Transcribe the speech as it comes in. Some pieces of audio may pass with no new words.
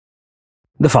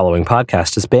The following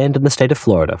podcast is banned in the state of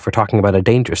Florida for talking about a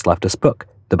dangerous leftist book,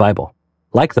 the Bible.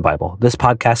 Like the Bible, this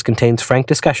podcast contains frank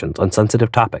discussions on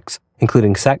sensitive topics,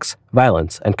 including sex,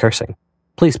 violence, and cursing.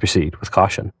 Please proceed with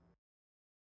caution.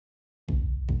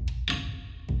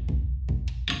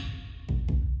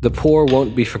 The poor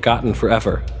won't be forgotten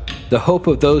forever. The hope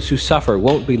of those who suffer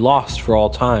won't be lost for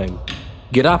all time.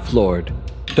 Get up, Lord.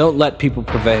 Don't let people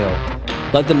prevail.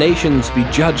 Let the nations be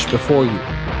judged before you.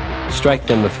 Strike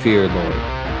them with fear, Lord.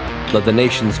 Let the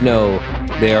nations know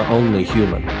they are only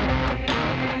human.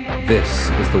 This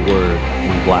is the word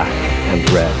in black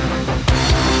and red.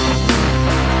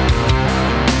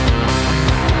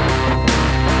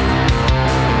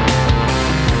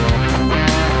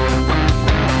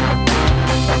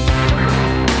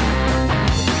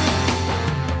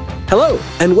 Hello,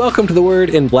 and welcome to The Word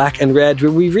in Black and Red,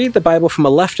 where we read the Bible from a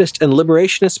leftist and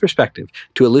liberationist perspective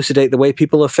to elucidate the way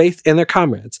people of faith and their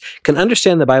comrades can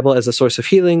understand the Bible as a source of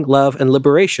healing, love, and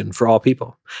liberation for all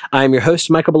people. I am your host,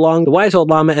 Michael Belong, the Wise Old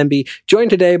Llama MB, joined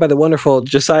today by the wonderful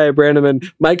Josiah Brannaman,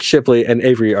 Mike Shipley, and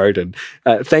Avery Arden.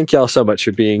 Thank y'all so much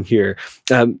for being here.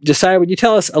 Josiah, would you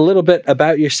tell us a little bit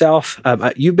about yourself?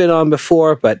 You've been on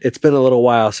before, but it's been a little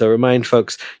while, so remind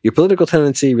folks your political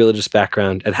tendency, religious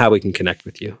background, and how we can connect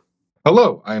with you.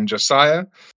 Hello, I am Josiah.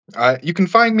 You can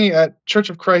find me at Church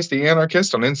of Christ the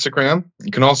Anarchist on Instagram. You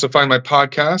can also find my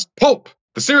podcast, Pulp,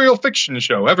 the serial fiction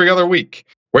show, every other week,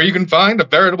 where you can find a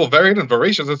veritable, varied, and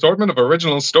voracious assortment of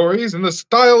original stories in the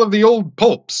style of the old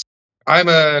pulps. I'm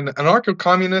an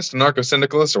anarcho-communist,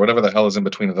 anarcho-syndicalist, or whatever the hell is in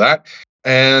between of that,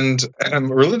 and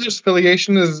religious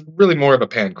affiliation is really more of a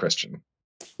pan-Christian.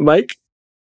 Mike?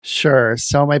 Sure.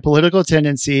 So my political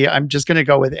tendency, I'm just going to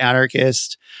go with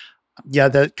anarchist. Yeah,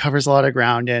 that covers a lot of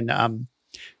ground and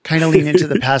kind of lean into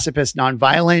the pacifist,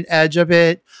 nonviolent edge of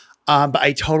it. But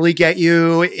I totally get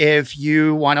you if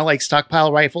you want to like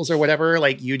stockpile rifles or whatever,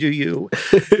 like you do you.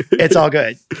 It's all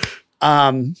good.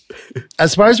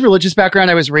 As far as religious background,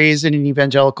 I was raised in an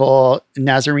evangelical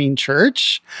Nazarene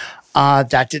church.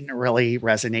 That didn't really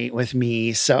resonate with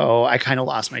me. So I kind of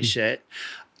lost my shit.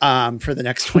 For the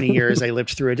next 20 years, I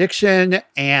lived through addiction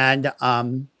and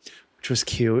which was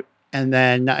cute. And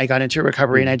then I got into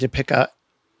recovery and I had to pick a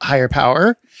higher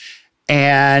power.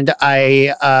 And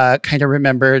I kind of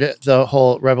remembered the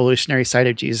whole revolutionary side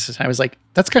of Jesus. And I was like,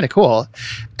 that's kind of cool.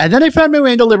 And then I found my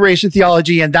way into liberation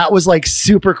theology and that was like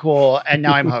super cool. And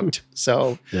now I'm hooked.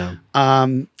 So yeah.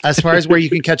 As far as where you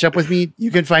can catch up with me,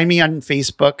 you can find me on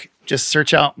Facebook. Just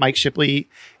search out Mike Shipley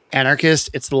Anarchist.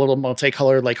 It's the little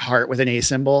multicolored like heart with an A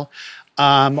symbol.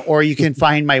 Or you can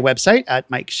find my website at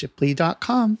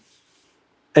mikeshipley.com.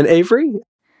 And Avery?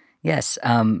 Yes.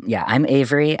 I'm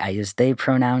Avery. I use they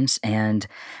pronouns, and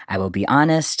I will be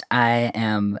honest, I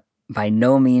am by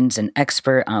no means an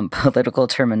expert on political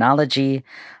terminology,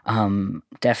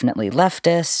 definitely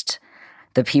leftist.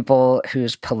 The people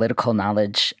whose political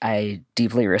knowledge I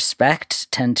deeply respect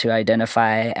tend to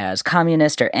identify as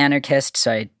communist or anarchist,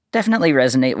 so I definitely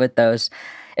resonate with those.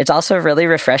 It's also really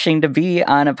refreshing to be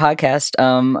on a podcast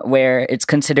where it's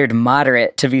considered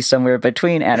moderate to be somewhere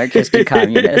between anarchist and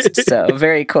communist. So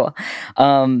very cool.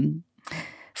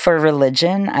 For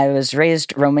religion, I was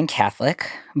raised Roman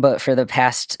Catholic, but for the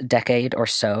past decade or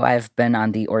so, I've been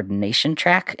on the ordination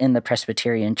track in the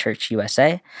Presbyterian Church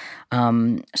USA.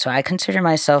 So I consider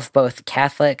myself both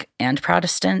Catholic and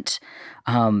Protestant.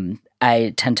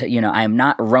 I tend to, I'm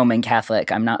not Roman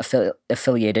Catholic. I'm not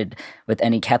affiliated with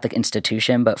any Catholic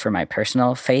institution, but for my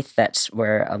personal faith, that's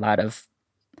where a lot of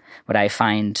what I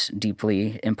find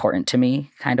deeply important to me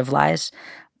kind of lies.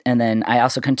 And then I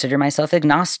also consider myself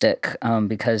agnostic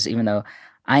because even though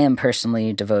I am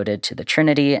personally devoted to the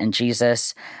Trinity and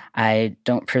Jesus, I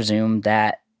don't presume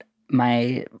that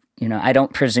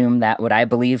what I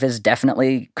believe is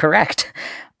definitely correct.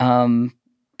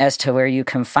 As to where you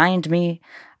can find me,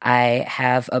 I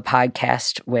have a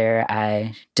podcast where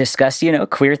I discuss,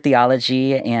 queer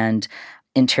theology and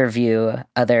interview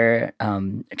other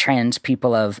trans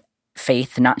people of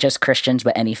faith, not just Christians,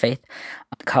 but any faith,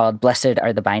 called Blessed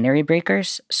Are the Binary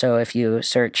Breakers. So if you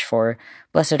search for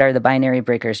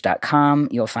blessedarethebinarybreakers.com,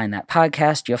 you'll find that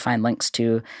podcast. You'll find links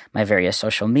to my various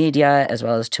social media as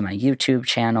well as to my YouTube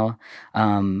channel.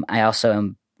 I also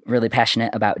am really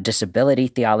passionate about disability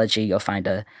theology. You'll find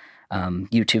a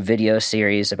YouTube video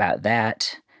series about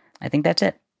that. I think that's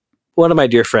it. One of my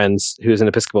dear friends, who's an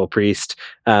Episcopal priest,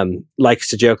 likes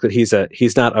to joke that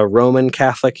he's not a Roman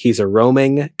Catholic, he's a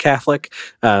roaming Catholic.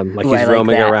 He's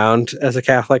roaming around as a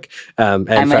Catholic. And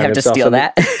I might have to steal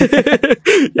that.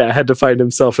 Yeah, had to find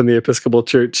himself in the Episcopal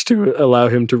Church to allow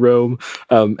him to roam.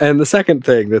 And the second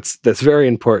thing that's very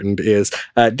important is,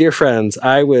 dear friends,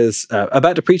 I was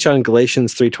about to preach on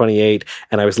Galatians 3:28,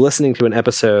 and I was listening to an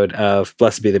episode of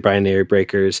Blessed Be the Binary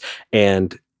Breakers,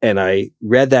 and I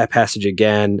read that passage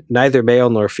again, neither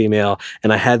male nor female,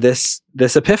 and I had this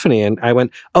epiphany, and I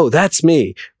went, "Oh, that's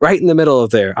me, right in the middle of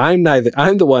there. I'm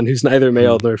the one who's neither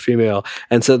male nor female."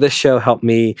 And so this show helped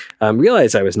me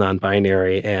realize I was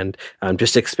non-binary and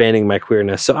just expanding my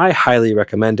queerness. So I highly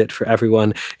recommend it for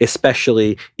everyone,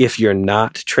 especially if you're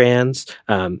not trans.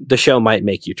 The show might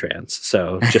make you trans.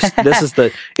 So just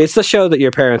it's the show that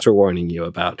your parents were warning you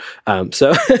about. Oh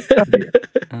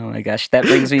my gosh, that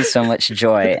brings me so much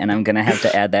joy, and I'm gonna have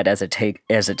to add that as a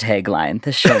tagline.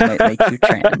 This show might make you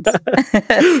trans.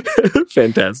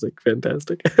 Fantastic.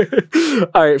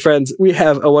 All right, friends, we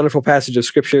have a wonderful passage of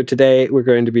scripture today we're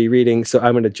going to be reading, so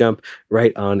I'm going to jump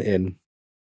right on in.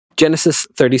 Genesis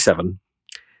 37.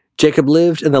 Jacob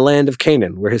lived in the land of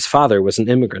Canaan, where his father was an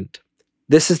immigrant.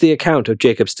 This is the account of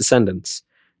Jacob's descendants.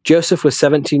 Joseph was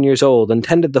 17 years old and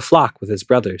tended the flock with his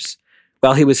brothers.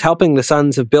 While he was helping the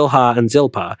sons of Bilhah and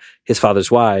Zilpah, his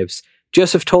father's wives,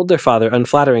 Joseph told their father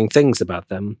unflattering things about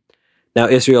them. Now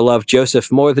Israel loved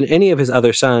Joseph more than any of his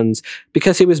other sons,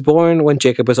 because he was born when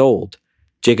Jacob was old.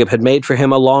 Jacob had made for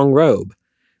him a long robe.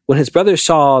 When his brothers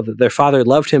saw that their father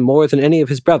loved him more than any of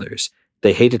his brothers,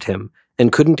 they hated him, and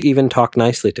couldn't even talk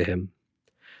nicely to him.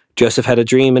 Joseph had a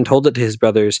dream and told it to his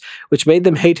brothers, which made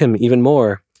them hate him even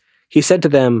more. He said to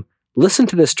them, "Listen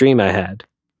to this dream I had.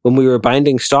 When we were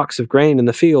binding stalks of grain in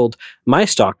the field, my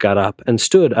stalk got up and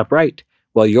stood upright,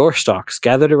 while your stalks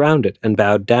gathered around it and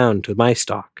bowed down to my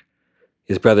stalk."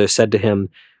 His brothers said to him,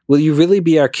 "Will you really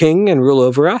be our king and rule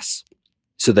over us?"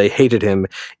 So they hated him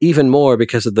even more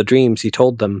because of the dreams he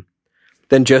told them.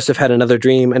 Then Joseph had another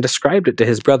dream and described it to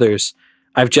his brothers.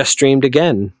 "I've just dreamed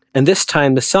again, and this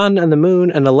time the sun and the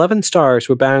moon and 11 stars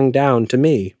were bowing down to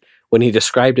me." When he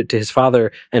described it to his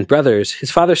father and brothers,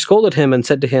 his father scolded him and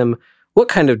said to him, "What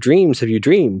kind of dreams have you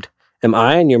dreamed? Am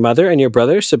I and your mother and your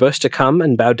brothers supposed to come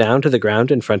and bow down to the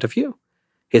ground in front of you?"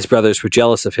 His brothers were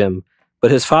jealous of him, but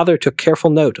his father took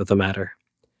careful note of the matter.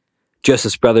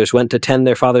 Joseph's brothers went to tend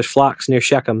their father's flocks near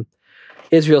Shechem.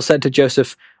 Israel said to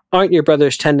Joseph, "Aren't your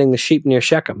brothers tending the sheep near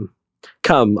Shechem?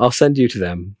 Come, I'll send you to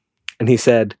them." And he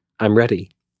said, "I'm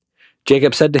ready."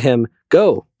 Jacob said to him,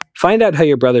 "Go, find out how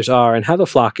your brothers are and how the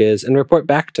flock is, and report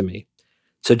back to me."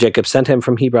 So Jacob sent him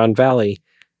from Hebron Valley.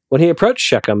 When he approached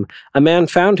Shechem, a man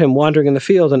found him wandering in the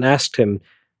field and asked him,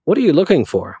 "What are you looking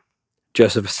for?"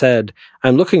 Joseph said,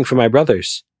 "I'm looking for my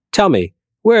brothers. Tell me,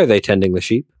 where are they tending the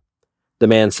sheep?" The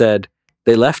man said,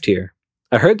 "They left here.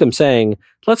 I heard them saying,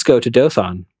 'Let's go to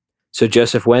Dothan.'" So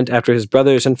Joseph went after his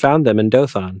brothers and found them in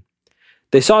Dothan.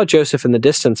 They saw Joseph in the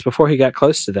distance before he got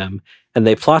close to them, and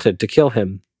they plotted to kill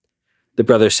him. The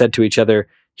brothers said to each other,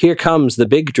 "Here comes the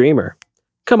big dreamer.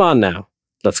 Come on now,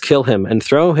 let's kill him and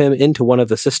throw him into one of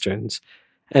the cisterns,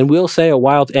 and we'll say a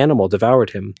wild animal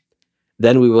devoured him.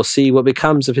 Then we will see what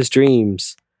becomes of his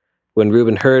dreams." When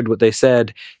Reuben heard what they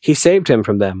said, he saved him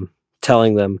from them,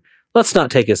 telling them, "Let's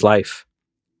not take his life."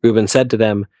 Reuben said to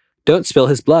them, "Don't spill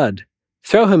his blood.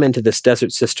 Throw him into this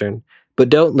desert cistern, but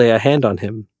don't lay a hand on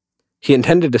him." He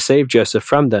intended to save Joseph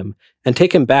from them and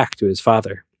take him back to his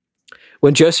father.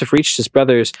 When Joseph reached his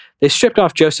brothers, they stripped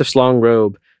off Joseph's long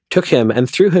robe, took him and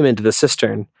threw him into the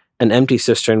cistern, an empty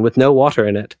cistern with no water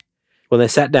in it. When they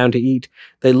sat down to eat,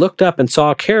 they looked up and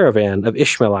saw a caravan of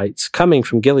Ishmaelites coming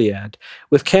from Gilead,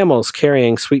 with camels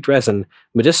carrying sweet resin,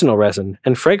 medicinal resin,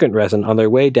 and fragrant resin on their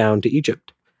way down to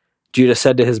Egypt. Judah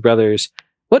said to his brothers,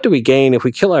 "What do we gain if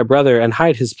we kill our brother and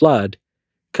hide his blood?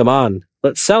 Come on,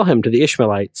 let's sell him to the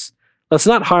Ishmaelites. Let's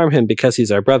not harm him because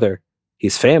he's our brother.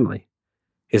 He's family."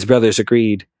 His brothers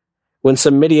agreed. When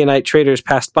some Midianite traders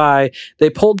passed by, they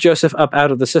pulled Joseph up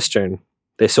out of the cistern.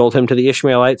 They sold him to the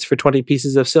Ishmaelites for 20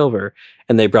 pieces of silver,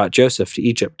 and they brought Joseph to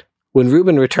Egypt. When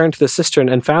Reuben returned to the cistern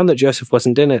and found that Joseph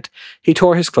wasn't in it, he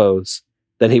tore his clothes.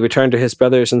 Then he returned to his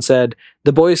brothers and said,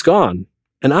 "The boy's gone,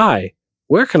 and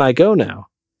where can I go now?"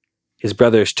 His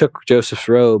brothers took Joseph's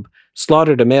robe,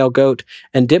 slaughtered a male goat,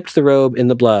 and dipped the robe in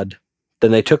the blood.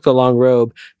 Then they took the long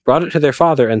robe, brought it to their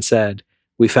father, and said,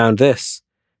 "We found this.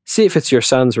 See if it's your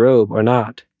son's robe or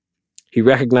not." He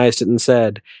recognized it and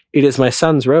said, "It is my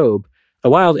son's robe. A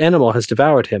wild animal has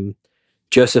devoured him.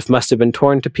 Joseph must have been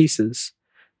torn to pieces."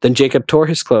 Then Jacob tore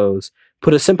his clothes,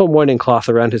 put a simple mourning cloth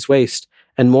around his waist,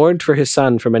 and mourned for his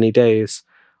son for many days.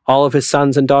 All of his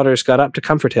sons and daughters got up to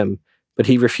comfort him, but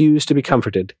he refused to be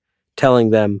comforted,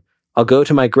 telling them, "I'll go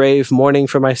to my grave mourning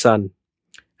for my son."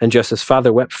 And Joseph's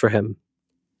father wept for him.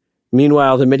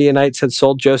 Meanwhile, the Midianites had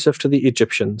sold Joseph to the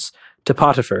Egyptians, to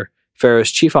Potiphar,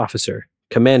 Pharaoh's chief officer,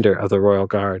 commander of the royal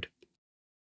guard.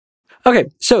 Okay,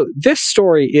 so this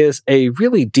story is a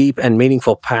really deep and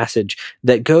meaningful passage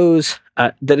that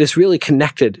that is really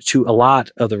connected to a lot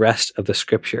of the rest of the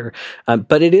scripture.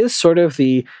 But it is sort of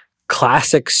the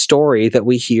classic story that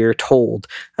we hear told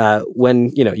when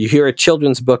you hear a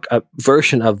children's book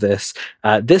version of this.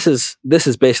 This is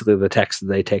basically the text that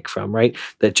they take from, right?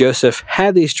 That Joseph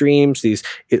had these dreams, these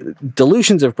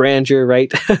delusions of grandeur,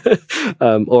 right,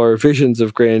 or visions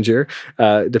of grandeur,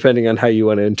 depending on how you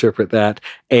want to interpret that.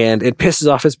 And it pisses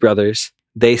off his brothers.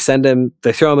 They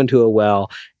throw him into a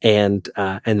well, and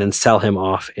then sell him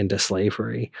off into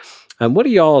slavery. What are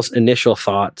y'all's initial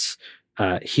thoughts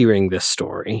hearing this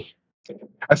story?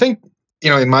 I think,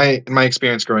 in my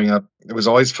experience growing up, there was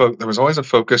always a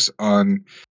focus on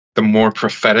the more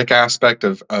prophetic aspect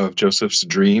of Joseph's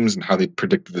dreams and how they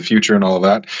predicted the future and all of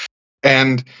that.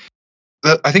 And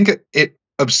I think it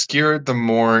obscured the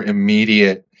more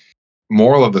immediate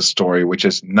moral of the story, which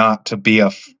is not to be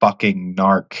a fucking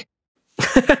narc.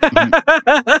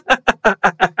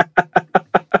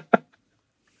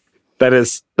 That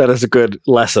is a good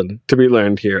lesson to be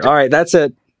learned here. All right, that's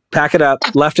it. Pack it up.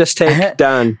 Leftist take,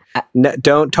 done.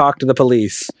 Don't talk to the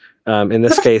police. In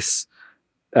this case,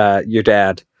 your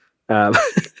dad. I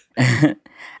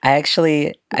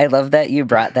love that you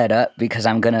brought that up, because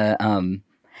I'm going to...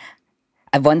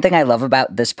 one thing I love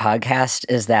about this podcast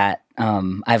is that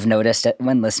I've noticed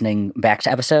when listening back to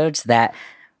episodes that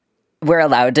we're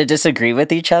allowed to disagree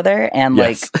with each other, and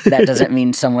yes. That doesn't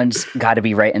mean someone's got to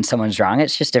be right and someone's wrong.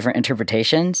 It's just different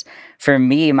interpretations. For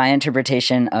me, my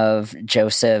interpretation of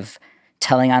Joseph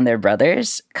telling on their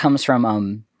brothers comes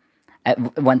from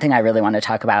one thing I really want to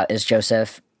talk about is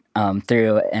Joseph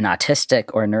through an autistic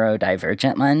or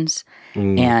neurodivergent lens.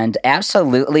 And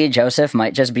absolutely, Joseph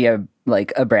might just be a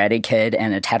bratty kid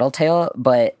and a tattletale,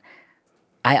 but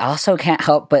I also can't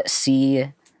help but see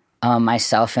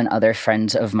myself and other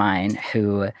friends of mine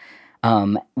who,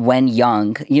 when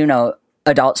young,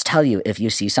 adults tell you, if you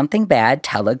see something bad,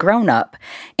 tell a grown-up.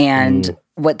 And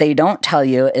what they don't tell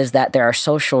you is that there are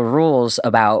social rules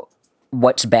about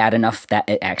what's bad enough that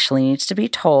it actually needs to be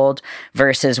told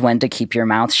versus when to keep your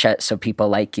mouth shut so people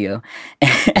like you.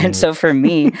 And so for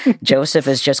me, Joseph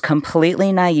is just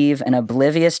completely naive and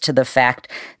oblivious to the fact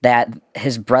that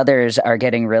his brothers are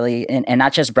getting really, and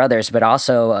not just brothers, but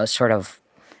also a sort of,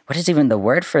 what is even the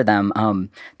word for them?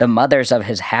 The mothers of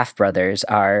his half-brothers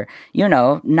are,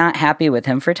 not happy with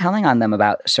him for telling on them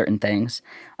about certain things.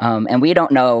 And we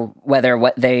don't know whether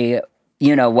what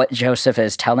Joseph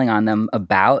is telling on them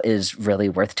about is really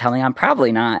worth telling on.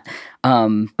 Probably not.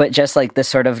 But just this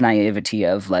sort of naivety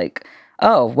of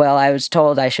oh, well, I was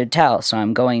told I should tell, so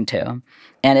I'm going to.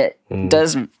 And it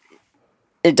does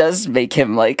make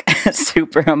him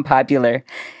super unpopular.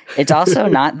 It's also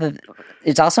not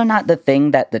the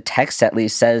thing that the text at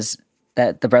least says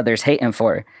that the brothers hate him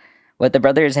for. What the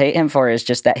brothers hate him for is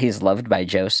just that he's loved by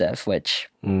Joseph, which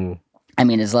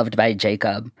is loved by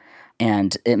Jacob.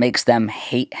 And it makes them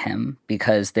hate him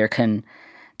because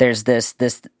there's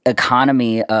this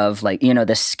economy of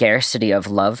this scarcity of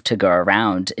love to go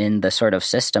around in the sort of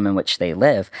system in which they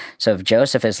live. So if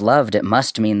Joseph is loved, it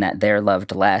must mean that they're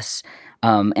loved less.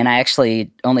 And I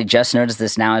actually only just noticed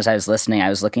this now as I was listening. I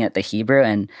was looking at the Hebrew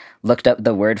and looked up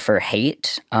the word for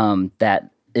hate, that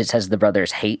it says the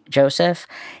brothers hate Joseph.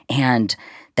 And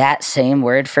that same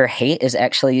word for hate is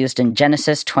actually used in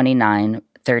Genesis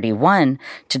 29:31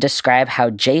 to describe how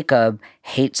Jacob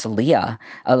hates Leah.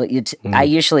 I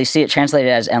usually see it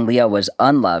translated as, and Leah was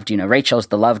unloved. Rachel's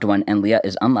the loved one and Leah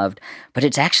is unloved. But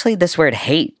it's actually this word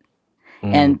hate.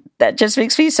 And that just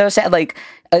makes me so sad.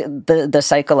 The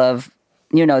cycle of,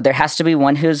 there has to be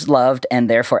one who's loved and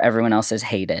therefore everyone else is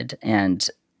hated. And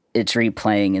it's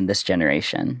replaying in this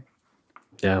generation.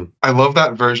 Yeah. I love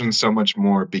that version so much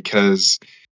more because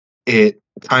it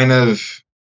kind of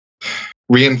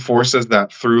reinforces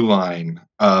that through line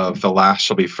of the last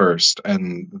shall be first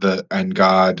and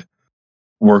God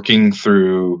working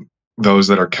through those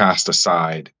that are cast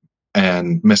aside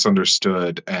and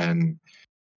misunderstood and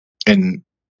in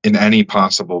any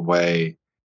possible way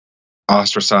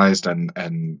ostracized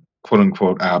and quote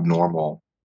unquote abnormal.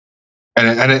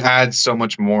 And it adds so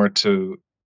much more to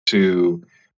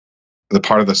the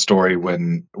part of the story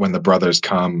when the brothers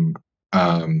come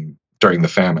during the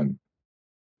famine.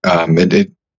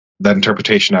 That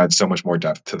interpretation adds so much more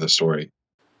depth to the story.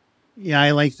 Yeah,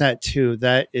 I like that too.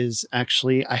 That is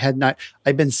actually,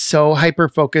 I've been so hyper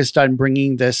focused on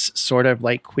bringing this sort of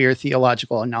like queer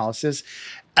theological analysis,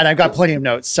 and I've got plenty of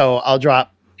notes, so I'll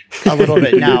drop a little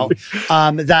bit now.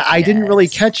 That I didn't really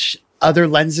catch other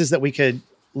lenses that we could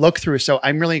look through. So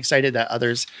I'm really excited that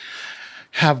others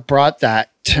have brought that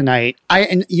tonight.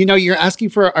 And you're asking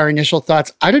for our initial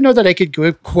thoughts. I don't know that I could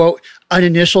give, quote, an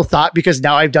initial thought, because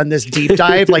now I've done this deep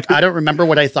dive. Like, I don't remember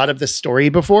what I thought of this story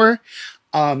before.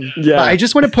 But I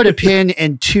just want to put a pin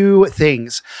in two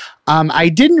things. I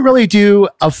didn't really do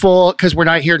a full, because we're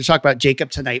not here to talk about Jacob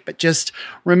tonight, but just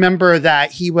remember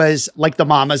that he was like the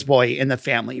mama's boy in the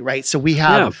family, right? So we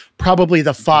have probably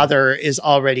the father is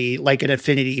already like an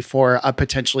affinity for a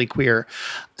potentially queer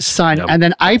son. Yep. And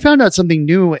then I found out something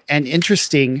new and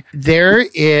interesting. There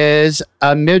is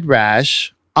a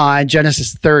midrash on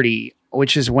Genesis 30,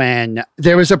 which is when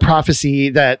there was a prophecy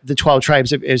that the 12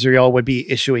 tribes of Israel would be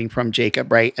issuing from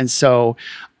Jacob, right? And so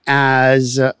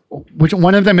which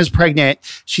one of them is pregnant,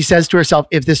 she says to herself,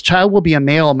 if this child will be a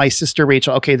male, my sister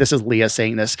Rachel, okay, this is Leah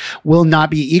saying this, will not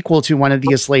be equal to one of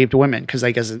the enslaved women. Because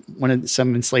I guess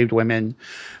some enslaved women,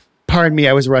 pardon me,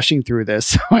 I was rushing through this,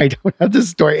 so I don't have the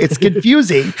story. It's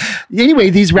confusing.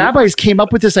 Anyway, these rabbis came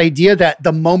up with this idea that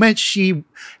the moment she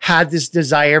had this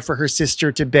desire for her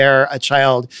sister to bear a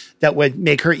child that would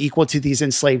make her equal to these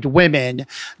enslaved women,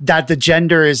 that the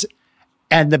genders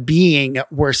and the being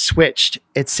were switched.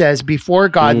 It says, before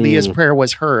God, Leah's prayer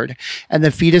was heard, and the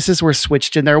fetuses were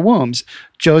switched in their wombs.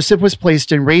 Joseph was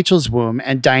placed in Rachel's womb,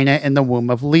 and Dinah in the womb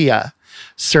of Leah.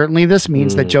 Certainly this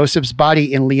means that Joseph's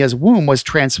body in Leah's womb was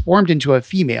transformed into a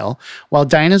female, while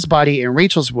Dinah's body in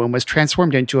Rachel's womb was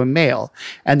transformed into a male,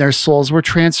 and their souls were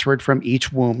transferred from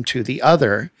each womb to the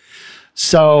other.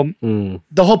 So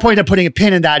the whole point of putting a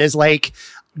pin in that is like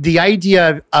the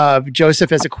idea of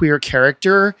Joseph as a queer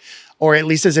character, or at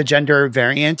least as a gender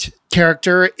variant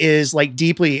character, is like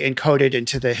deeply encoded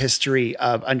into the history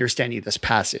of understanding this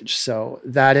passage. So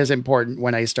that is important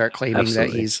when I start claiming that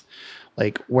he's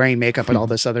like wearing makeup and all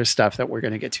this other stuff that we're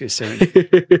going to get to soon.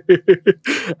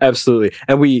 Absolutely.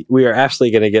 And we are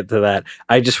absolutely going to get to that.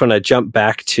 I just want to jump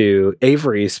back to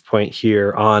Avery's point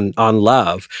here on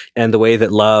love and the way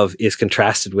that love is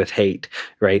contrasted with hate,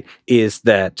 right? Is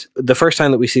that the first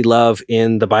time that we see love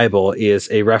in the Bible is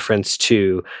a reference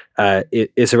to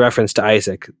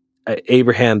Isaac,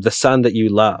 Abraham, the son that you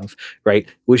love, right?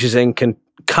 Which is in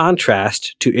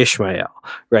contrast to Ishmael,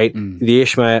 right? The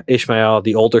Ishmael,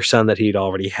 the older son that he'd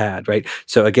already had, right?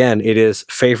 So again, it is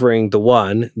favoring the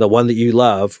one that you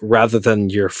love, rather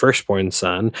than your firstborn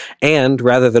son, and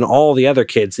rather than all the other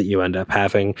kids that you end up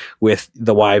having with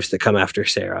the wives that come after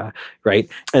Sarah, right?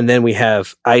 And then we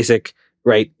have Isaac,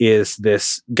 right, is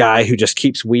this guy who just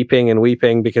keeps weeping and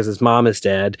weeping because his mom is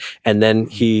dead. And then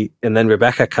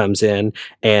Rebecca comes in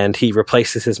and he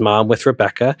replaces his mom with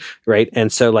Rebecca, right?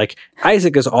 And so like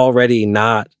Isaac is already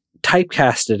not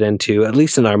typecasted into, at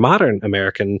least in our modern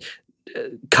American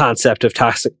concept of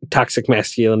toxic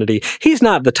masculinity, he's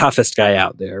not the toughest guy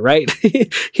out there, right?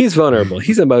 He's vulnerable.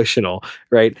 He's emotional,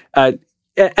 right?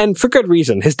 And for good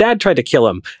reason. His dad tried to kill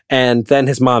him, and then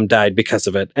his mom died because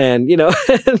of it. And,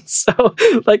 and so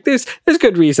like there's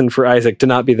good reason for Isaac to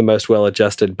not be the most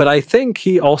well-adjusted, but I think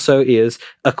he also is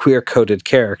a queer-coded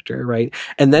character, right?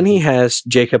 And then he has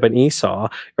Jacob and Esau,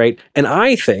 right? And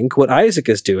I think what Isaac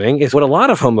is doing is what a lot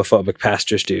of homophobic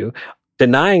pastors do,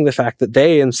 denying the fact that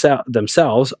they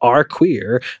themselves are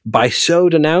queer by so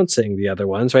denouncing the other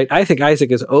ones, right? I think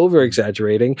Isaac is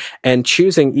over-exaggerating and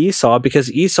choosing Esau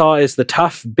because Esau is the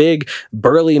tough, big,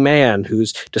 burly man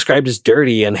who's described as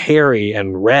dirty and hairy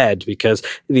and red, because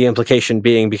the implication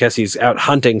being because he's out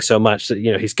hunting so much that,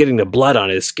 he's getting the blood on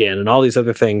his skin and all these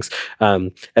other things,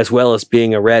 as well as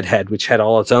being a redhead, which had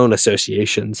all its own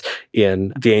associations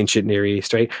in the ancient Near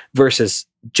East, right? Versus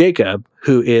Jacob,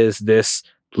 who is this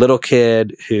little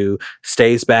kid who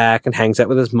stays back and hangs out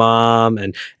with his mom,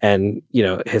 and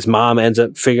his mom ends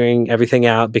up figuring everything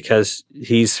out because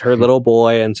he's her little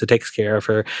boy and so takes care of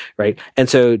her, right? And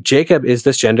so Jacob is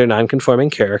this gender nonconforming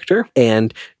character,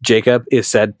 and Jacob is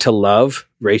said to love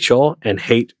Rachel and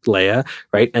hate Leah,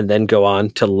 right? And then go on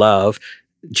to love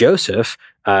Joseph,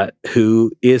 who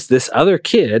is this other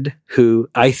kid who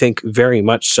I think very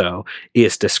much so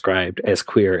is described as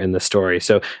queer in the story.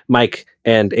 So Mike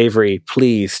and Avery,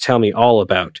 please tell me all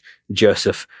about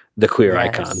Joseph, the queer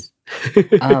icon.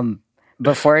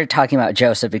 Before talking about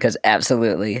Joseph, because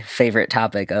absolutely favorite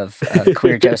topic of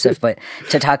queer Joseph, but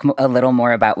to talk a little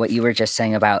more about what you were just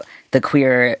saying about the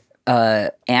queer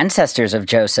ancestors of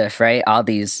Joseph, right? All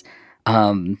these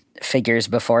figures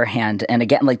beforehand. And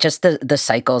again, like just the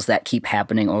cycles that keep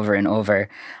happening over and over.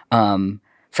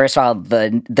 first of all,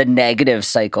 the negative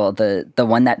cycle, the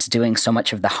one that's doing so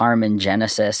much of the harm in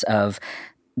Genesis of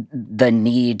the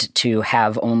need to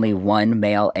have only one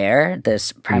male heir,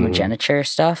 this primogeniture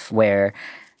stuff, where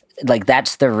like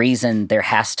that's the reason there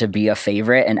has to be a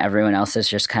favorite and everyone else is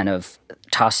just kind of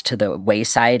tossed to the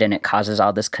wayside, and it causes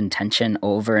all this contention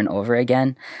over and over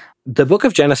again. The book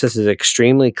of Genesis is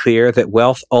extremely clear that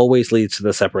wealth always leads to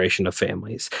the separation of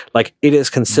families. Like, it is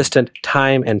consistent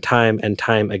time and time and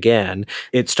time again.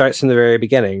 It starts from the very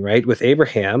beginning, right? With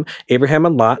Abraham. Abraham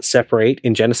and Lot separate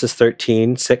in Genesis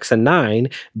 13, 6, and 9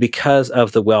 because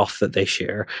of the wealth that they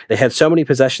share. They had so many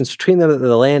possessions between them that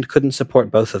the land couldn't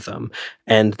support both of them.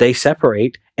 And they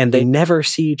separate, and they never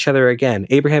see each other again.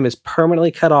 Abraham is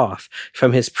permanently cut off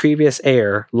from his previous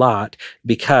heir, Lot,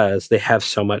 because they have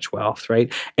so much wealth,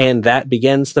 right? And that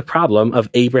begins the problem of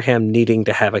Abraham needing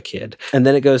to have a kid. And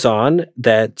then it goes on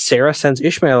that Sarah sends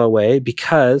Ishmael away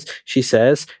because she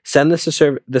says, send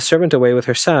the servant away with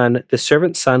her son. The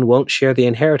servant's son won't share the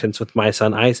inheritance with my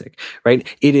son Isaac, right?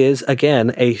 It is,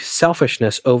 again, a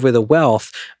selfishness over the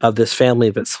wealth of this family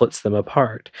that splits them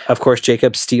apart. Of course,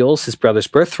 Jacob steals his brother's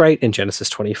birthright in Genesis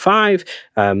 25,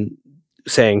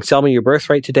 saying, sell me your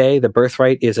birthright today. The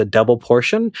birthright is a double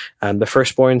portion. The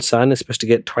firstborn son is supposed to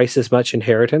get twice as much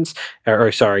inheritance.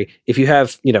 If you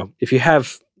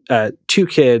have two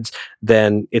kids,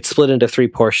 then it's split into three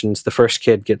portions. The first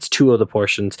kid gets two of the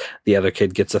portions. The other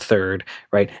kid gets a third,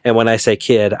 right? And when I say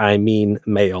kid, I mean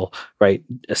male, right?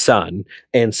 A son.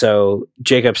 And so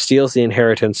Jacob steals the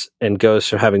inheritance and goes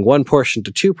from having one portion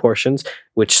to two portions,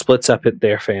 which splits up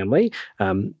their family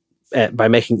by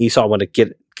making Esau want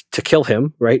to kill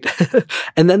him, right?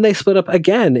 And then they split up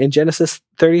again in Genesis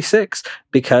 36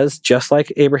 because, just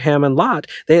like Abraham and Lot,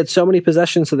 they had so many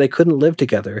possessions that they couldn't live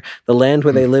together. The land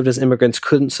where they lived as immigrants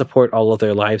couldn't support all of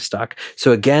their livestock.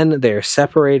 So again, they're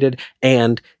separated,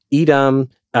 and Edom,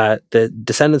 the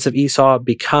descendants of Esau,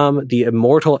 become the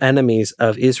immortal enemies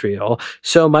of Israel,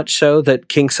 so much so that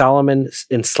King Solomon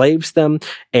enslaves them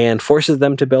and forces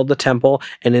them to build the temple,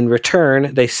 and in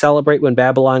return, they celebrate when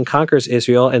Babylon conquers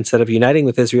Israel instead of uniting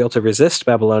with Israel to resist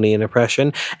Babylonian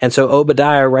oppression. And so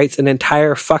Obadiah writes an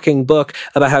entire fucking book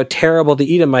about how terrible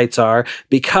the Edomites are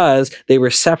because they were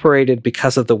separated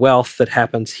because of the wealth that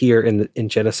happens here in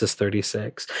Genesis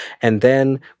 36. And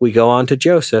then we go on to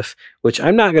Joseph, which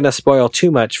I'm not going to spoil too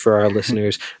much for our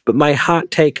listeners, but my hot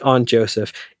take on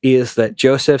Joseph is that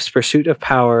Joseph's pursuit of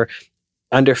power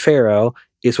under Pharaoh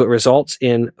is what results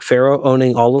in Pharaoh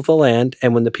owning all of the land.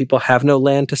 And when the people have no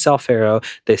land to sell Pharaoh,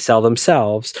 they sell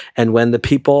themselves. And when the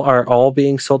people are all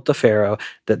being sold to Pharaoh,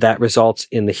 that results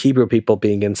in the Hebrew people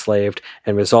being enslaved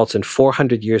and results in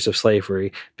 400 years of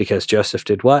slavery because Joseph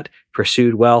did what?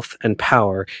 Pursued wealth and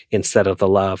power instead of the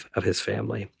love of his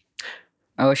family.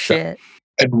 Oh, shit.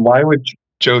 And why would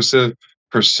Joseph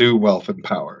pursue wealth and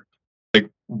power? Like,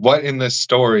 what in this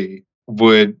story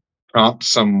would prompt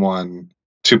someone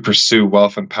to pursue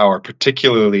wealth and power,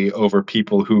 particularly over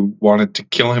people who wanted to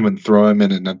kill him and throw him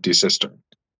in an empty cistern?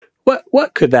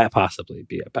 What could that possibly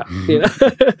be about? You know?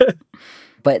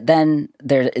 But then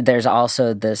there's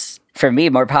also this, for me,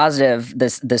 more positive,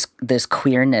 this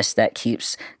queerness that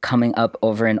keeps coming up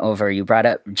over and over. You brought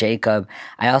up Jacob.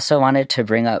 I also wanted to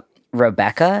bring up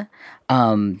Rebecca,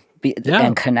 and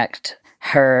connect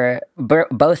her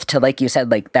both to, like you said,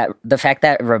 like that, the fact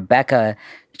that Rebecca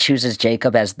chooses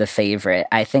Jacob as the favorite.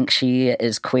 I think she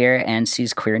is queer and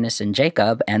sees queerness in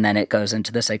Jacob, and then it goes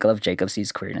into the cycle of Jacob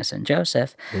sees queerness in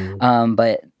Joseph.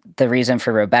 But the reason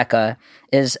for Rebecca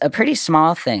is a pretty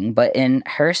small thing, but in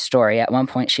her story, at one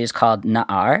point she is called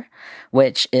Na'ar,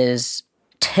 which is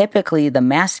typically the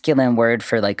masculine word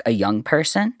for like a young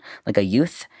person, like a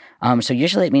youth. So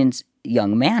usually it means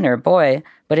young man or boy,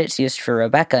 but it's used for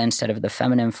Rebecca instead of the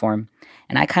feminine form.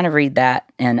 And I kind of read that,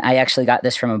 and I actually got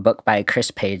this from a book by Chris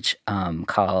Page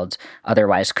called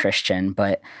Otherwise Christian,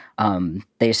 but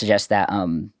they suggest that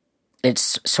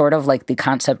it's sort of like the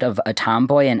concept of a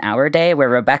tomboy in our day, where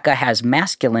Rebecca has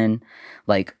masculine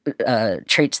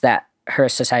traits that her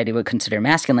society would consider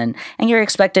masculine, and you're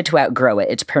expected to outgrow it.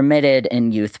 It's permitted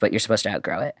in youth, but you're supposed to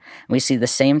outgrow it. We see the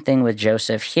same thing with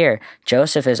Joseph here.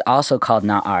 Joseph is also called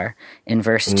Na'ar in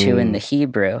verse 2 in the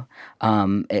Hebrew.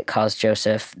 It calls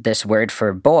Joseph this word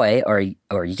for boy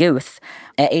or youth.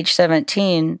 At age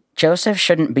 17, Joseph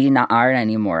shouldn't be Na'ar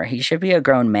anymore. He should be a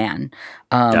grown man.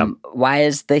 Why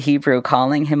is the Hebrew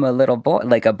calling him a little boy,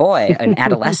 like a boy, an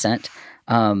adolescent?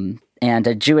 And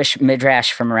a Jewish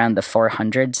midrash from around the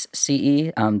 400s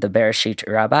CE, the Bereshit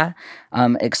Rabbah,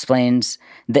 explains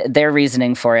their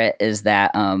reasoning for it is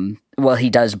that he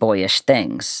does boyish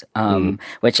things,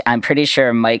 which I'm pretty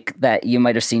sure, Mike, that you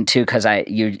might have seen too, because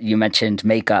you mentioned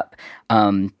makeup.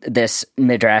 This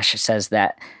midrash says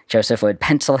that Joseph would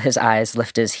pencil his eyes,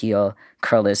 lift his heel,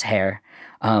 curl his hair.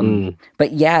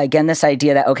 But yeah, again, this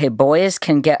idea that, okay, boys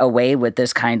can get away with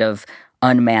this kind of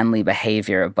unmanly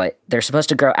behavior, but they're supposed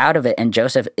to grow out of it, and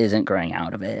Joseph isn't growing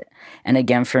out of it. And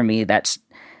again, for me, that's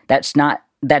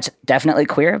definitely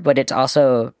queer, but it's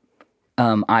also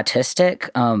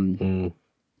autistic.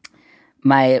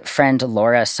 My friend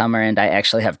Laura Summer and I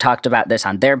actually have talked about this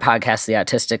on their podcast, the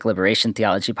Autistic Liberation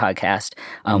Theology podcast.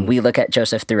 We look at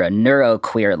Joseph through a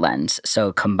neuroqueer lens,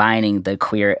 so combining the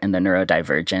queer and the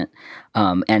neurodivergent.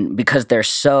 And because they're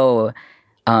so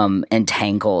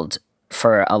entangled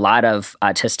for a lot of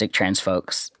autistic trans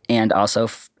folks, and also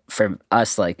for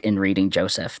us, like in reading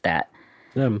Joseph, that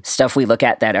stuff we look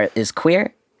at that is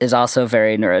queer is also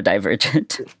very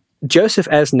neurodivergent. Joseph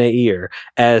as Ne'ir,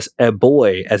 as a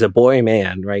boy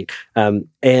man, right?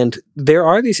 And there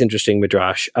are these interesting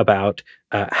midrash about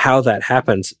how that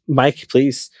happens. Mike,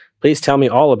 please tell me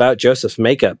all about Joseph's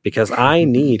makeup, because I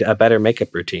need a better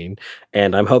makeup routine,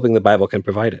 and I'm hoping the Bible can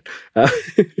provide it.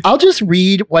 I'll just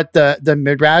read what the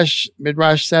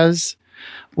midrash says.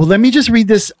 Well, let me just read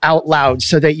this out loud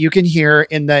so that you can hear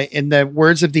in the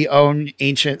words of the own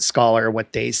ancient scholar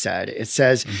what they said. It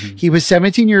says, he was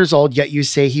 17 years old, yet you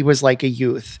say he was like a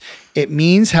youth. It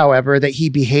means, however, that he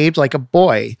behaved like a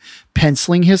boy,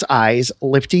 penciling his eyes,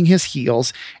 lifting his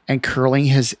heels, and curling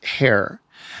his hair.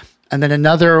 And then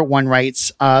another one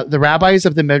writes, the rabbis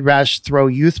of the Midrash throw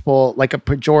youthful like a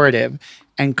pejorative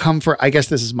and come for, I guess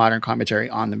this is modern commentary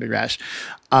on the Midrash,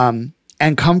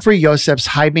 and come for Joseph's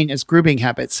high maintenance grooming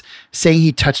habits, saying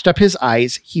he touched up his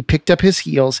eyes, he picked up his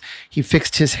heels, he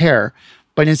fixed his hair.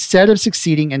 But instead of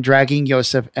succeeding in dragging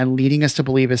Joseph and leading us to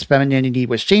believe his femininity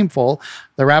was shameful,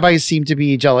 the rabbis seem to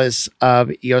be jealous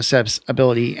of Joseph's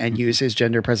ability and use his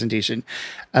gender presentation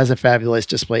as a fabulous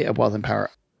display of wealth and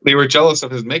power. They were jealous of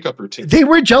his makeup routine. They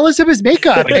were jealous of his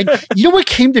makeup. And you know what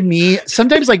came to me?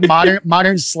 Sometimes like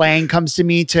modern slang comes to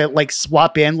me to like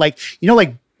swap in, like, you know,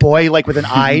 like boy, like with an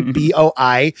I,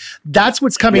 B-O-I. That's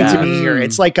what's coming to me here.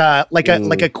 It's like a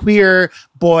queer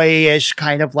boyish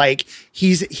kind of like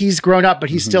he's grown up,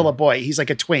 but he's still a boy. He's like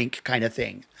a twink kind of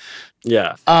thing.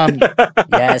 Yeah.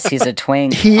 Yes, he's a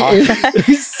twink.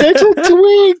 He's such a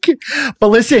twink. But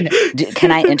listen,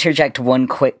 can I interject one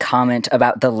quick comment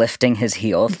about the lifting his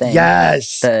heel thing?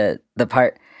 Yes. The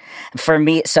part for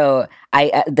me. So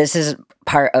this is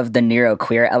part of the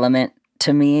neuroqueer element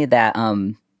to me that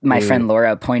my friend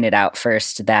Laura pointed out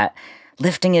first, that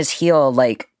lifting his heel,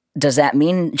 like, does that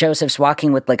mean Joseph's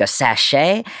walking with like a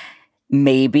sachet?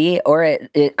 Maybe. Or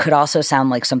it could also sound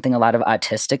like something a lot of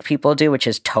autistic people do, which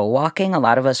is toe walking. A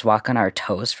lot of us walk on our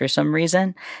toes for some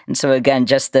reason. And so again,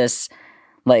 just this,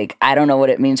 like, I don't know what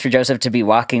it means for Joseph to be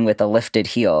walking with a lifted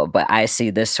heel, but I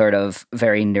see this sort of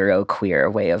very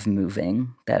neuroqueer way of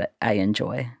moving that I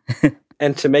enjoy.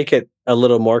 And to make it a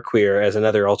little more queer as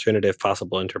another alternative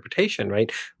possible interpretation,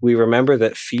 right? We remember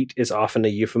that feet is often a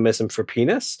euphemism for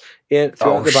penis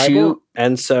throughout the Bible. Shoot.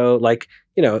 And so, like,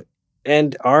 you know,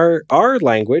 and our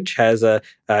language has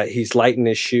he's light in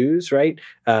his shoes, right?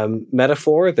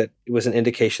 Metaphor that was an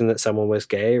indication that someone was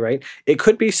gay, right? It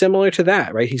could be similar to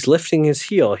that, right? He's lifting his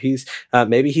heel. He's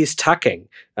maybe he's tucking.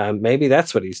 Maybe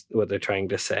that's what they're trying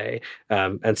to say.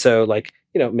 And so, like,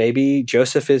 you know, maybe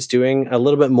Joseph is doing a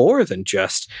little bit more than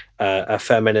just a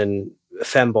feminine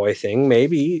femboy thing.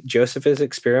 Maybe Joseph is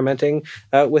experimenting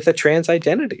with a trans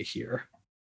identity here.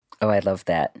 Oh, I love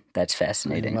that. That's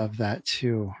fascinating. I love that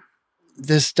too.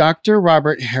 This Dr.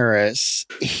 Robert Harris,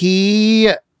 he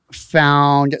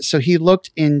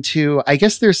looked into, I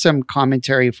guess there's some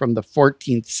commentary from the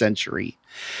 14th century.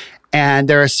 And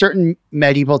there are certain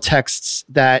medieval texts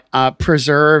that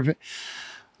preserve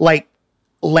like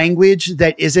language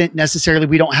that isn't necessarily,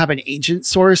 we don't have an ancient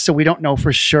source, so we don't know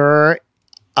for sure.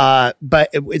 But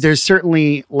there's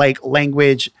certainly like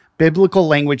language, biblical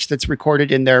language that's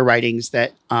recorded in their writings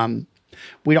that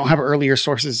we don't have earlier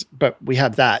sources, but we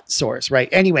have that source, right?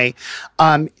 Anyway,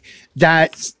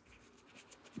 that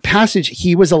passage,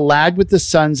 he was a lad with the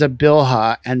sons of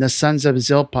Bilhah and the sons of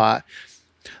Zilpah,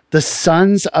 the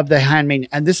sons of the handmaid.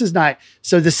 And this is not,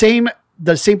 so the same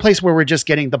place where we're just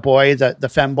getting the boy, the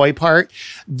femboy part.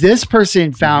 This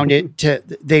person found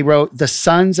they wrote, the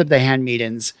sons of the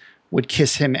handmaidens would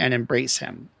kiss him and embrace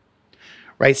him,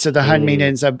 right? So the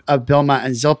handmaidens of Bilhah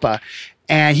and Zilpah.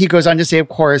 And he goes on to say, of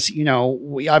course, you know,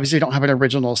 we obviously don't have an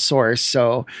original source,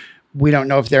 so we don't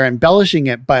know if they're embellishing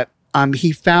it, but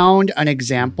he found an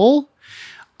example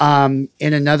in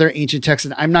another ancient text,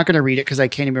 and I'm not going to read it because I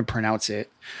can't even pronounce it.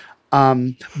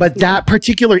 But that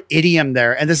particular idiom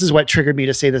there, and this is what triggered me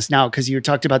to say this now, because you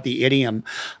talked about the idiom,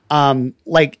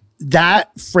 like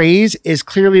that phrase is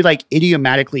clearly like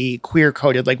idiomatically queer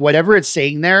coded. Like whatever it's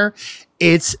saying there,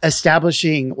 it's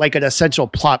establishing like an essential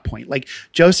plot point. Like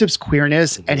Joseph's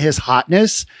queerness and his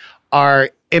hotness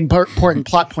are important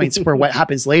plot points for what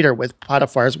happens later with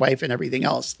Potiphar's wife and everything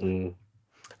else.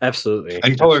 Absolutely.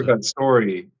 And colors that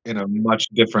story in a much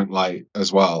different light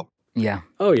as well. Yeah.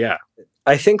 Oh, yeah.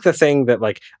 I think the thing that,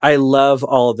 like, I love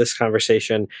all of this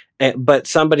conversation, but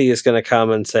somebody is going to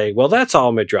come and say, well, that's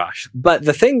all Midrash. But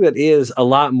the thing that is a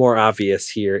lot more obvious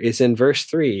here is in verse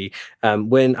 3,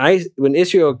 when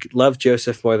Israel loved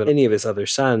Joseph more than any of his other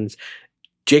sons,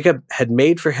 Jacob had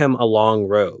made for him a long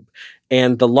robe.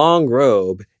 And the long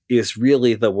robe is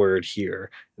really the word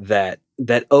here that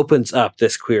opens up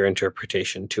this queer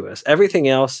interpretation to us. Everything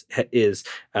else is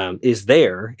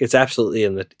there. It's absolutely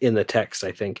in the text,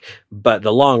 I think. But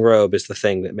the long robe is the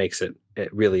thing that makes it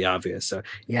really obvious. So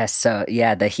yes. So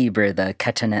yeah, the Hebrew, the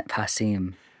ketonet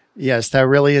pasim. Yes, that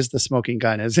really is the smoking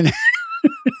gun, isn't it?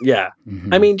 Yeah.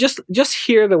 I mean, just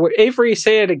hear the word. Avery,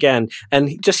 say it again,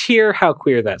 and just hear how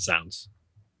queer that sounds.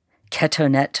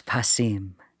 Ketonet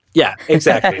pasim. Yeah,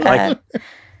 exactly. Like,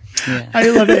 yeah. I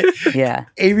love it. Yeah.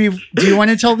 Avery, do you want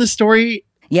to tell the story?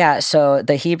 Yeah. So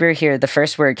the Hebrew here, the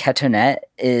first word ketonet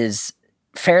is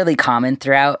fairly common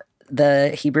throughout the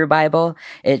Hebrew Bible.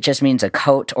 It just means a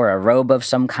coat or a robe of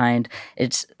some kind.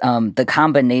 It's the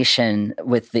combination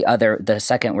with the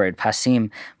second word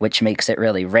pasim, which makes it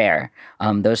really rare.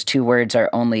 Those two words are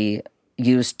only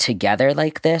used together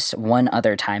like this one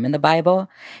other time in the Bible,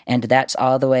 and that's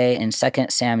all the way in 2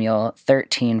 Samuel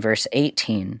 13 verse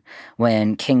 18,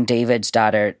 when King David's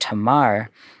daughter Tamar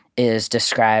is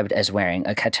described as wearing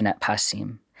a ketonet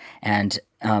pasim. And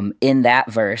in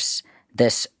that verse,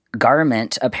 this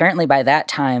garment, apparently by that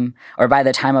time, or by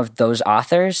the time of those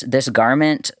authors, this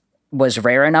garment was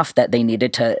rare enough that they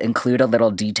needed to include a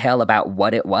little detail about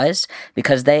what it was,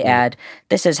 because they add,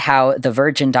 this is how the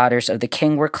virgin daughters of the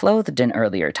king were clothed in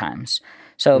earlier times.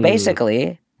 So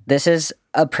basically, this is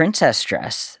a princess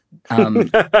dress.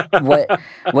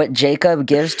 What Jacob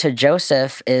gives to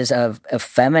Joseph is a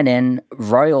feminine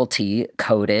royalty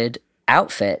coded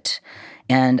outfit.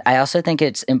 And I also think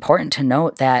it's important to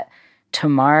note that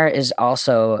Tamar is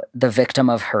also the victim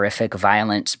of horrific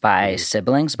violence by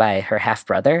siblings, by her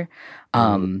half-brother.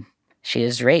 She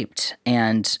is raped.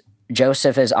 And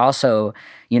Joseph is also,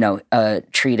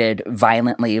 treated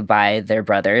violently by their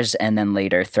brothers and then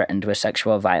later threatened with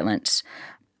sexual violence.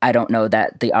 I don't know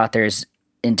that the authors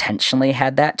intentionally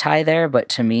had that tie there, but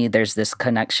to me, there's this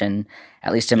connection,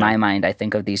 at least in my mind. I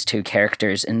think of these two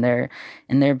characters in their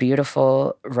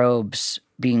beautiful robes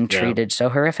being treated so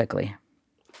horrifically.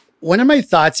 One of my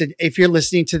thoughts, and if you're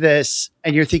listening to this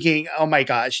and you're thinking, oh my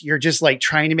gosh, you're just like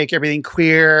trying to make everything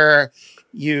queer,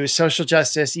 you social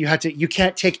justice, you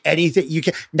can't take anything.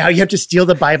 Now you have to steal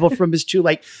the Bible from us too.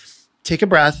 Like, take a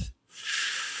breath.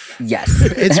 Yes.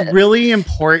 It's really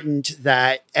important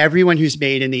that everyone who's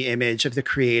made in the image of the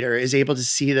creator is able to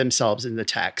see themselves in the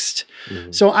text.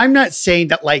 So I'm not saying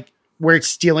that like we're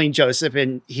stealing Joseph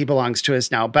and he belongs to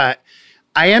us now, but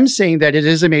I am saying that it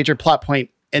is a major plot point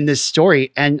in this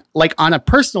story. And like on a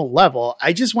personal level,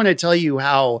 I just want to tell you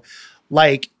how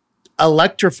like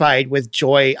electrified with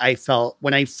joy I felt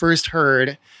when I first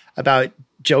heard about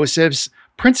Joseph's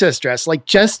princess dress. Like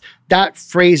just that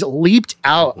phrase leaped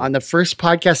out on the first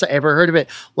podcast I ever heard of it.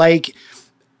 Like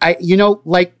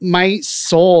like my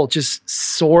soul just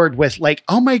soared with like,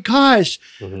 oh my gosh.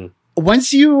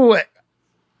 Once you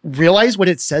realize what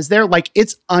it says there, like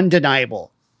it's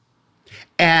undeniable.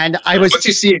 And once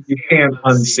you see it, you can't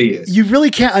unsee it. You really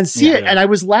can't unsee it. And I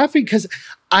was laughing because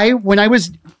when I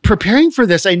was preparing for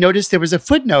this, I noticed there was a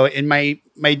footnote in my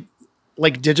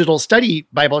like digital study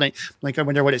Bible. And I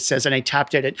wonder what it says. And I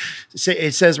tapped it.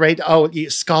 It says, right,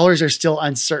 scholars are still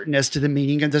uncertain as to the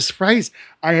meaning of this phrase.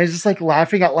 And I was just like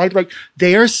laughing out loud. Like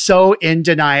they are so in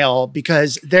denial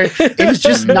because it is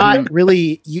just not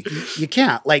really, you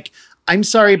can't. Like, I'm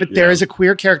sorry, but there is a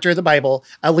queer character in the Bible,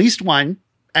 at least one,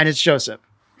 and it's Joseph.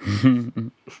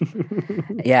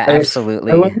 Yeah,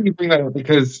 absolutely. I love that you bring that up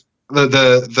because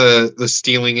the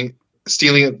stealing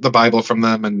the Bible from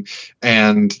them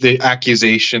and the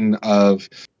accusation of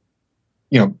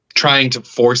trying to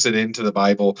force it into the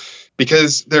Bible,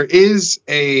 because there is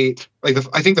I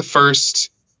think the first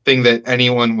thing that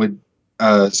anyone would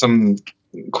some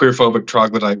queerphobic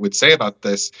troglodyte would say about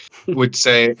this they would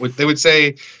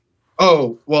say,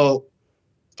 oh well,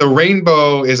 the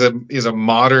rainbow is a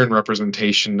modern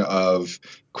representation of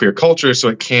queer culture, so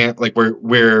it can't, like,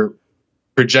 we're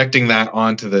projecting that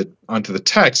onto the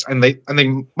text, and they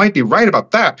might be right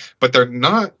about that, but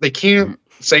they can't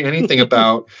say anything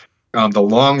about the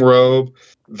long robe,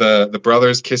 the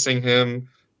brothers kissing him,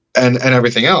 and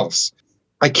everything else.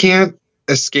 I can't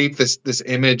escape this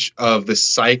image of this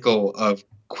cycle of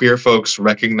queer folks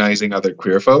recognizing other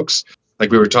queer folks.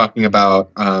 Like we were talking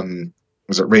about,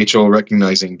 was it Rachel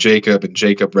recognizing Jacob and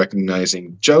Jacob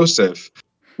recognizing Joseph?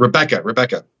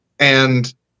 Rebecca.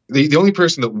 And the only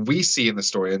person that we see in the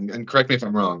story, and correct me if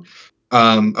I'm wrong,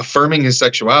 affirming his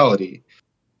sexuality,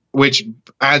 which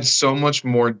adds so much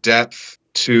more depth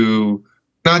to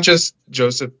not just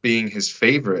Joseph being his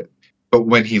favorite, but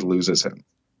when he loses him.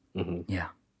 Mm-hmm. Yeah.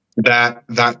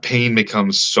 That pain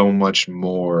becomes so much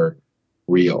more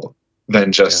real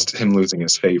than just him losing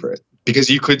his favorite. Because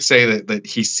you could say that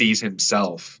he sees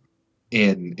himself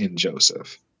in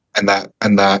Joseph, and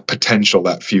that potential,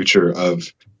 that future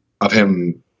of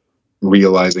him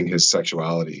realizing his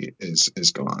sexuality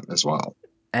is gone as well.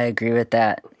 I agree with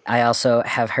that. I also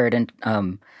have heard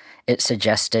it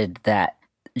suggested that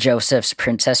Joseph's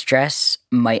princess dress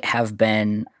might have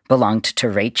belonged to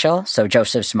Rachel, so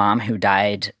Joseph's mom, who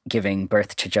died giving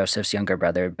birth to Joseph's younger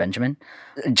brother, Benjamin.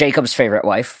 Jacob's favorite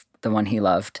wife, the one he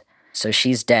loved. So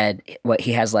she's dead. What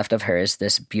he has left of her is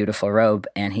this beautiful robe,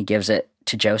 and he gives it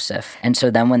to Joseph. And so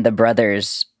then when the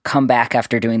brothers come back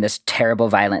after doing this terrible,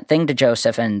 violent thing to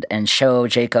Joseph and show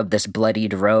Jacob this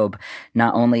bloodied robe,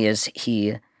 not only is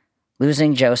he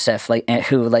losing Joseph,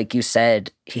 who, like you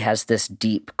said, he has this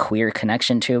deep queer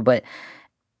connection to, but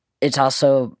it's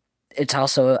also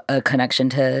a connection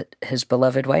to his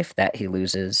beloved wife that he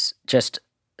loses. Just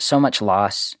so much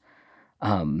loss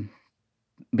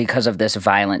because of this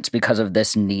violence, because of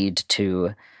this need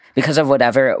because of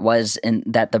whatever it was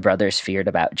that the brothers feared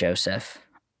about Joseph,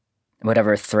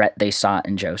 whatever threat they saw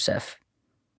in Joseph.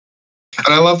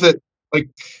 And I love that, like,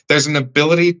 there's an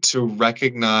ability to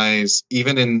recognize,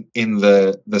 even in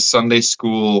the Sunday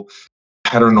school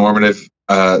heteronormative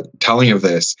telling of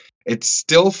this, it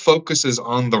still focuses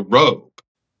on the robe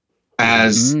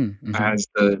as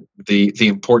the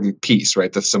important piece,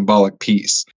 right? The symbolic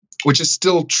piece, which is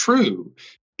still true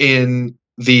in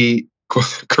the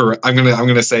I'm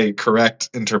gonna say correct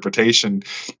interpretation,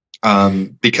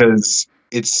 because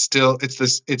it's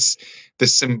the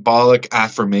symbolic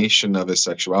affirmation of his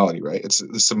sexuality, right? It's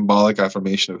the symbolic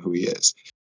affirmation of who he is,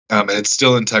 and it's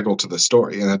still integral to the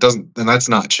story, and that's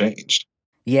not changed.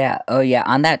 Yeah. Oh, yeah.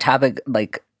 On that topic,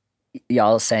 like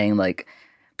y'all saying, like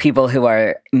people who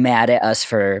are mad at us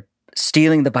for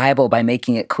stealing the Bible by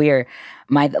making it queer,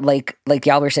 like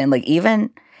y'all were saying, like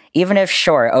even if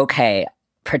sure, okay,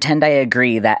 pretend I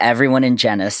agree that everyone in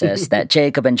Genesis, that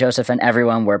Jacob and Joseph and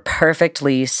everyone were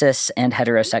perfectly cis and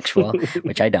heterosexual,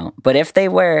 which I don't. But if they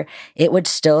were, it would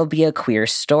still be a queer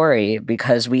story,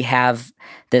 because we have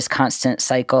this constant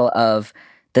cycle of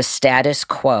the status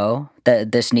quo,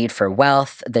 this need for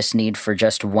wealth, this need for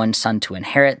just one son to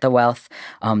inherit the wealth,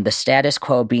 the status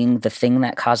quo being the thing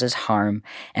that causes harm,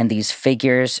 and these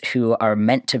figures who are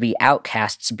meant to be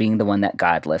outcasts being the one that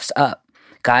God lifts up.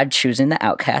 God choosing the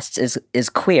outcasts is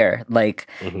queer. Like,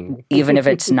 even if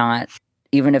it's not,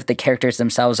 even if the characters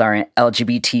themselves aren't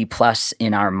LGBT plus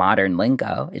in our modern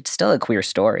lingo, it's still a queer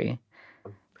story.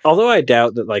 Although I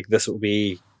doubt that like this will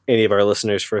be any of our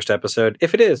listeners' first episode.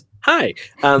 If it is, hi.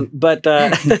 But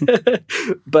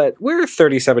we're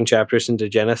 37 chapters into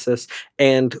Genesis,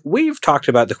 and we've talked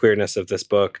about the queerness of this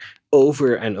book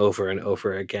over and over and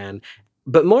over again.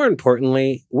 But more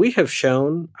importantly, we have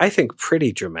shown, I think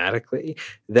pretty dramatically,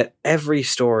 that every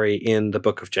story in the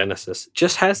book of Genesis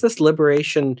just has this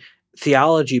liberation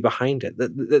theology behind it.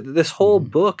 This whole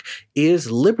book is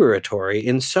liberatory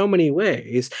in so many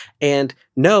ways. And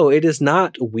no, it is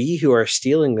not we who are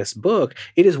stealing this book.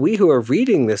 It is we who are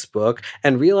reading this book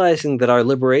and realizing that our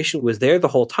liberation was there the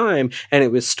whole time, and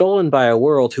it was stolen by a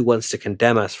world who wants to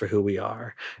condemn us for who we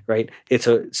are, right? It's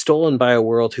stolen by a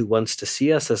world who wants to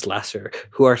see us as lesser,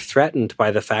 who are threatened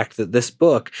by the fact that this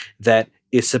book that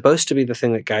is supposed to be the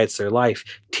thing that guides their life,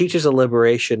 teaches a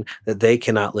liberation that they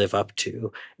cannot live up to,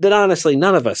 that honestly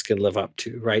none of us can live up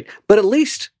to, right? But at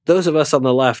least those of us on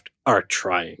the left are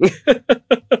trying.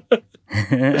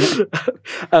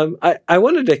 I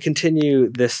wanted to continue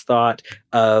this thought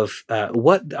of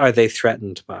what are they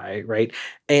threatened by, right?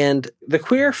 And the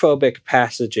queer-phobic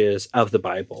passages of the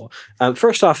Bible.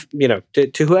 First off,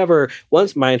 to whoever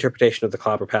wants my interpretation of the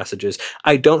Clobber passages,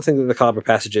 I don't think that the Clobber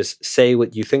passages say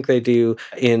what you think they do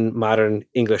in modern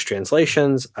English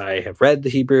translations. I have read the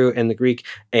Hebrew and the Greek,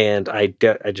 and I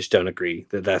just don't agree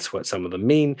that that's what some of them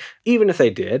mean. Even if they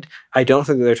did, I don't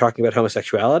think that they're talking about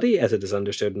homosexuality as it is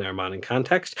understood in our modern underlying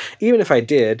context. Even if I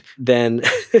did, then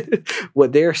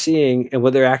what they're seeing and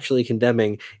what they're actually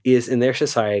condemning is in their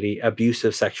society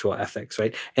abusive sexual ethics,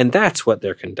 right? And that's what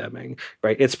they're condemning,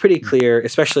 right? It's pretty clear,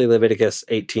 especially Leviticus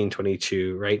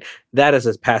 18:22, right? That is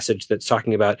a passage that's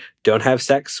talking about don't have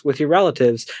sex with your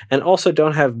relatives and also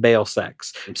don't have male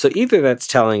sex. So either that's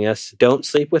telling us don't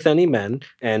sleep with any men,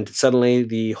 and suddenly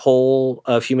the whole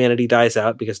of humanity dies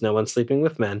out because no one's sleeping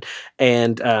with men,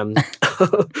 and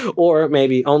or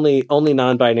maybe only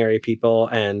non-binary people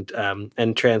and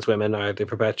trans women are the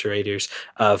perpetrators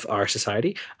of our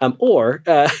society, or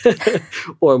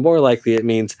or more likely it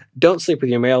means don't sleep with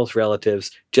your male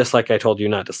relatives, just like I told you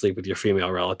not to sleep with your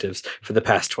female relatives for the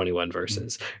past 21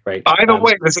 verses, right? By the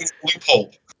way, this is a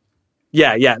loophole.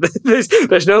 Yeah.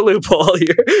 There's no loophole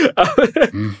here.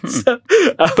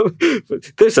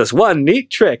 There's this one neat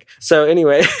trick. So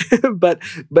anyway, but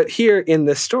here in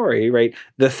this story, right,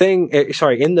 the thing,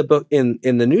 in the book, in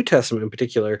the New Testament in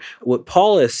particular, what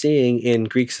Paul is seeing in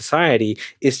Greek society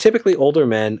is typically older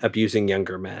men abusing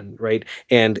younger men, right,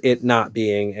 and it not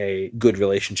being a good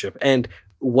relationship. And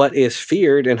what is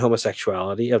feared in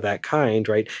homosexuality of that kind,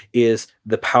 right, is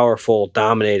the powerful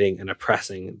dominating and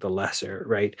oppressing the lesser,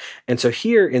 right? And so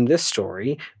here in this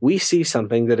story, we see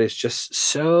something that is just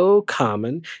so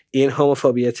common in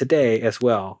homophobia today as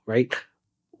well, right?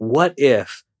 What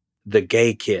if the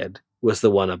gay kid was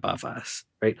the one above us,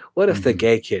 right? What if the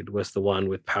gay kid was the one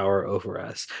with power over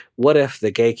us? What if the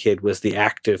gay kid was the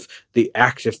active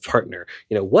partner?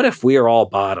 What if we are all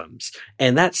bottoms?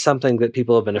 And that's something that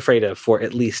people have been afraid of for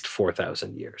at least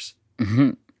 4,000 years.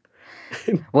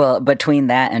 Mm-hmm. Well, between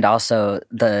that and also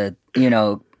the,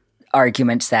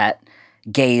 arguments that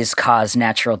gays cause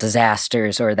natural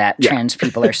disasters or that trans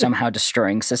people are somehow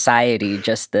destroying society,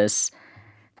 just this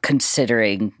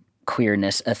considering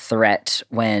queerness a threat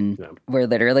when we're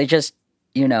literally just,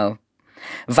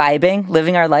 vibing,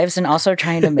 living our lives, and also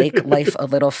trying to make life a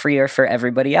little freer for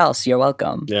everybody else. You're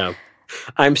welcome. Yeah.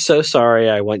 I'm so sorry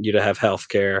I want you to have health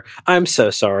care. I'm so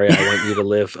sorry I want you to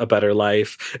live a better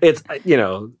life. It's,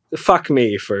 fuck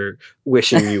me for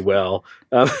wishing you well.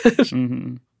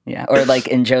 Mm-hmm. Yeah. Or like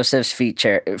in Joseph's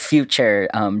future,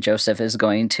 Joseph is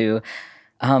going to,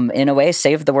 in a way,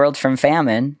 save the world from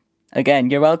famine. Again,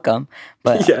 you're welcome.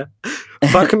 But yeah,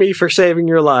 fuck me for saving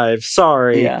your lives.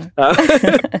 Sorry. Yeah.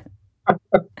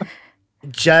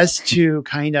 Just to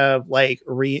kind of like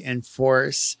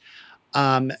reinforce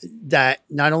that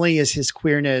not only is his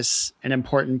queerness an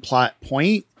important plot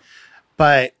point,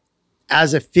 but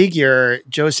as a figure,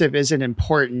 Joseph is an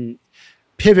important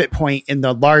pivot point in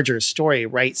the larger story,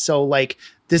 right? So like,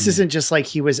 this isn't just like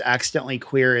he was accidentally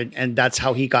queer and that's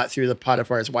how he got through the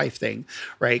Potiphar's wife thing,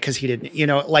 right? Because he didn't,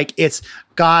 it's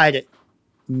God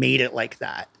made it like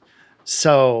that.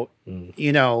 So,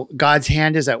 God's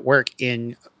hand is at work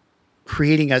in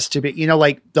creating us to be,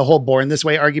 like the whole born this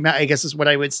way argument, I guess is what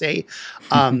I would say.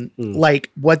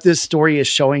 Like what this story is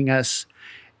showing us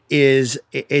is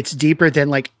it's deeper than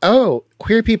like, oh,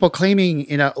 queer people claiming,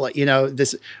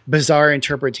 this bizarre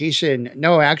interpretation.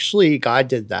 No, actually God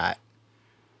did that.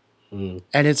 And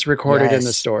it's recorded in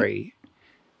the story.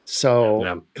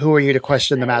 So who are you to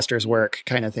question the master's work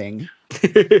kind of thing?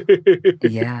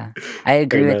 Yeah. I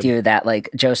agree with you that like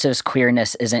Joseph's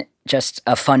queerness isn't just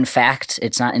a fun fact.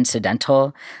 It's not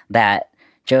incidental. That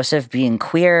Joseph being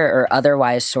queer or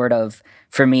otherwise sort of,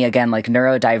 for me, again, like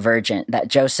neurodivergent, that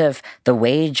Joseph, the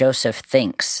way Joseph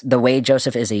thinks, the way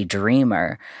Joseph is a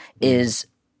dreamer is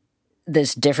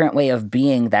this different way of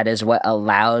being that is what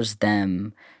allows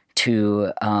them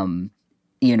to,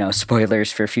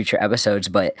 spoilers for future episodes,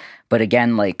 but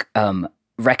again, like,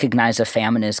 recognize a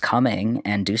famine is coming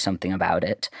and do something about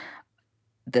it.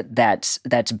 That's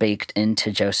baked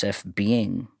into Joseph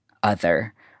being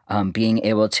other, being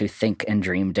able to think and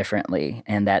dream differently.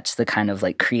 And that's the kind of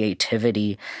like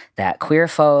creativity that queer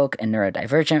folk and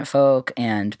neurodivergent folk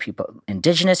and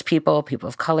indigenous people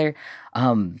of color,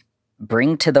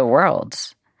 bring to the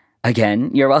world. Again,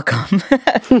 you're welcome.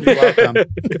 You're welcome.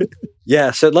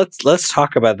 Yeah, so let's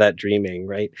talk about that dreaming,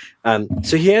 right?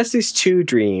 So he has these two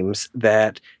dreams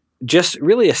that just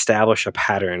really establish a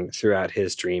pattern throughout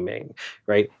his dreaming,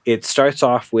 right? It starts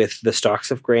off with the stalks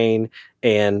of grain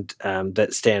and that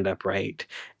stand upright.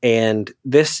 And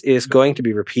this is going to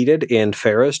be repeated in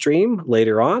Pharaoh's dream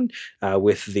later on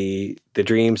with the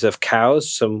dreams of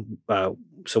cows, some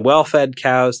well-fed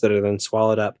cows that are then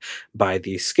swallowed up by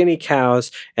these skinny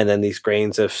cows, and then these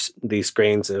grains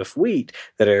of wheat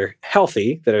that are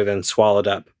healthy that are then swallowed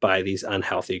up by these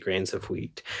unhealthy grains of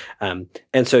wheat. And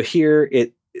so here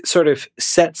sort of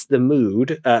sets the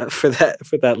mood for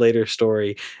that later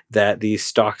story, that these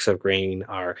stalks of grain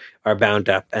are bound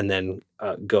up and then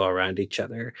go around each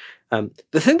other.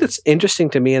 The thing that's interesting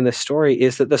to me in this story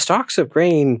is that the stalks of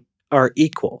grain are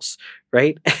equals,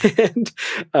 right? And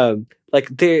like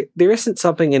there isn't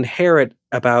something inherent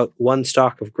about one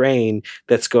stalk of grain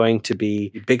that's going to be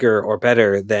bigger or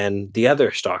better than the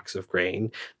other stalks of grain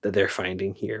that they're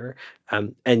finding here.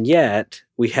 And yet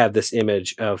we have this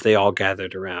image of they all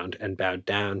gathered around and bowed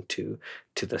down to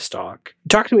the stalk.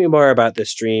 Talk to me more about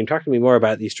this dream. Talk to me more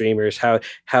about these dreamers, how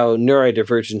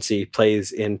neurodivergency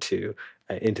plays into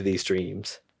these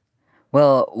dreams.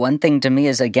 Well, one thing to me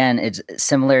is, again, it's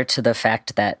similar to the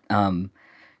fact that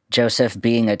Joseph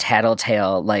being a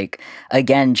tattletale, like,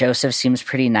 again, Joseph seems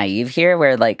pretty naive here,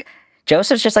 where, like,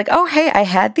 Joseph's just like, oh, hey, I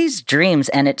had these dreams,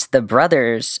 and it's the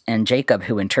brothers and Jacob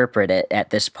who interpret it at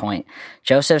this point.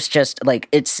 Joseph's just, like,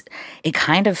 it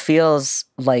kind of feels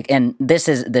like, and this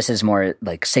is more,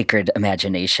 like, sacred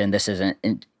imagination. This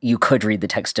isn't, you could read the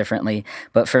text differently,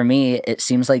 but for me, it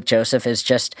seems like Joseph is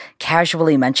just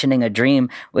casually mentioning a dream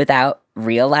without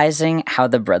realizing how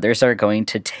the brothers are going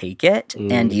to take it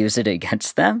and use it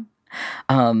against them.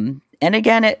 And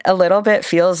again, it a little bit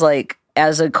feels like,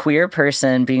 as a queer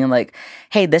person, being like,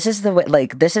 hey, this is the way,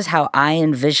 like, this is how I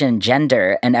envision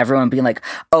gender, and everyone being like,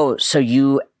 oh, so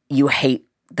you hate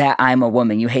that I'm a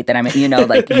woman, you hate that I'm,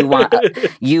 like,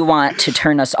 you want to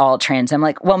turn us all trans. I'm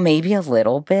like, well, maybe a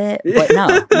little bit, but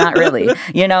no, not really.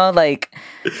 Like,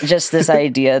 just this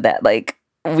idea that, like,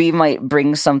 we might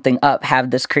bring something up,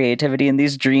 have this creativity in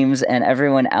these dreams, and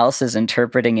everyone else is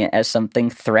interpreting it as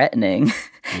something threatening.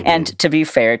 Mm-hmm. And to be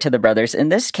fair to the brothers, in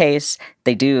this case,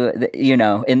 they do,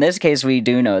 in this case, we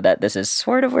do know that this is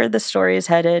sort of where the story is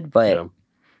headed, but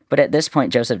at this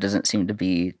point, Joseph doesn't seem to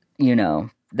be,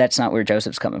 that's not where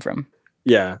Joseph's coming from.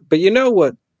 Yeah. But you know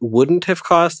what wouldn't have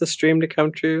caused this dream to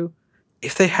come true?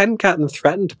 If they hadn't gotten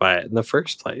threatened by it in the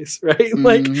first place, right? Mm-hmm.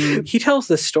 Like, he tells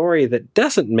this story that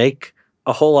doesn't make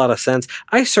a whole lot of sense.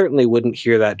 I certainly wouldn't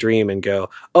hear that dream and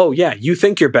go, oh yeah, you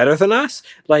think you're better than us?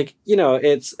 Like,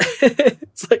 it's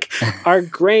it's like our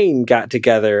grain got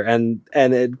together and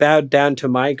it bowed down to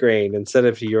my grain instead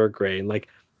of to your grain. Like,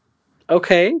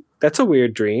 okay, that's a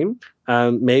weird dream.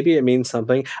 Maybe it means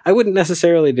something. I wouldn't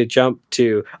necessarily to jump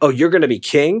to, oh, you're going to be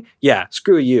king? Yeah,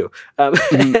 screw you.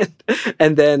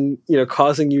 And then,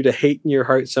 causing you to hate in your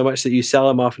heart so much that you sell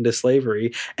him off into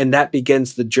slavery. And that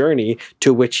begins the journey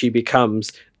to which he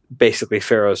becomes basically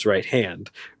Pharaoh's right hand,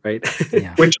 right?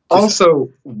 Yeah. Which also,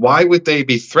 why would they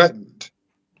be threatened?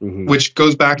 Mm-hmm. Which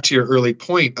goes back to your early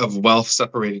point of wealth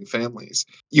separating families.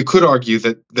 You could argue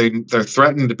that they're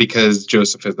threatened because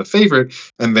Joseph is the favorite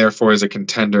and therefore is a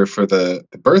contender for the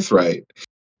birthright.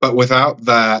 But without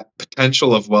that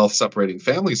potential of wealth separating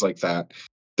families like that,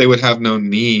 they would have no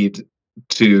need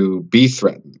to be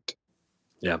threatened.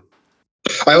 Yeah.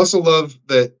 I also love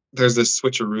that there's this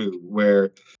switcheroo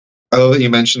where I love that you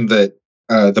mentioned that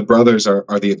the brothers are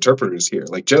the interpreters here.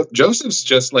 Like Joseph's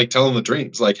just like telling the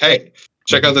dreams, like, hey,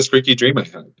 check out this freaky dream I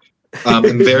had.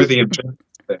 And they're the interpreter,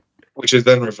 which is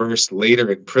then reversed later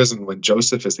in prison when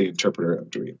Joseph is the interpreter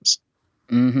of dreams.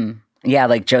 Mm-hmm. Yeah,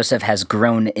 like Joseph has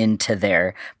grown into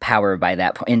their power by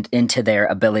that point, into their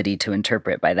ability to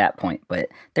interpret by that point, but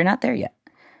they're not there yet.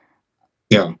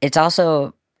 Yeah. It's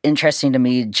also interesting to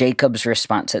me, Jacob's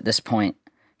response at this point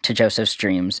to Joseph's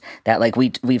dreams, that like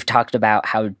we've talked about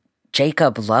how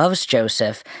Jacob loves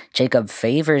Joseph, Jacob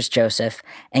favors Joseph,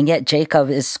 and yet Jacob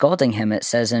is scolding him. It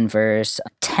says in verse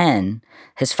 10,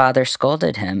 his father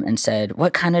scolded him and said,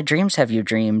 what kind of dreams have you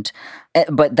dreamed?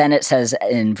 But then it says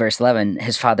in verse 11,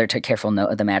 his father took careful note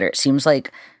of the matter. It seems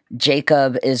like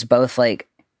Jacob is both like,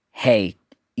 hey,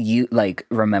 you like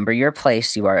remember your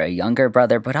place. You are a younger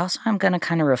brother, but also I'm going to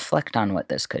kind of reflect on what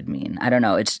this could mean. I don't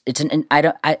know.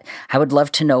 I would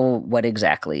love to know what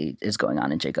exactly is going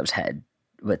on in Jacob's head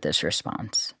with this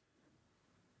response.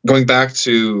 Going back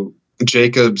to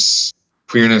Jacob's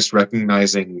queerness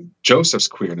recognizing Joseph's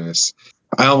queerness,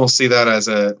 I almost see that as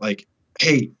a like,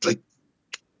 hey,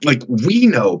 like we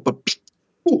know, but be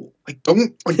cool. Like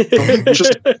don't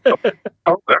just tell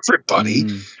everybody.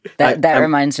 That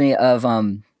reminds me of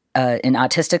in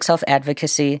autistic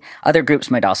self-advocacy, other groups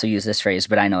might also use this phrase,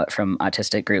 but I know it from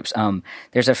autistic groups.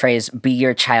 There's a phrase, be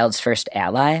your child's first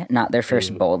ally, not their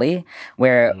first bully,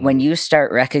 where when you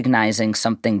start recognizing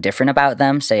something different about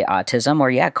them, say autism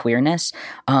or queerness,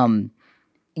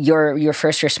 your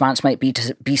first response might be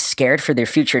to be scared for their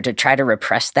future, to try to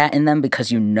repress that in them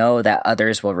because you know that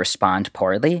others will respond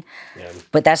poorly. Yeah.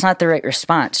 But that's not the right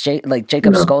response.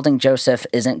 Jacob scolding Joseph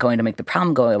isn't going to make the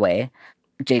problem go away.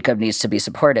 Jacob needs to be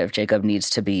supportive. Jacob needs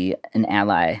to be an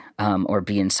ally, or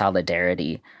be in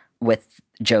solidarity with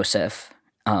Joseph,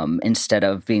 instead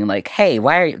of being like, "Hey,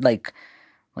 why are you like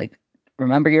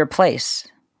remember your place?"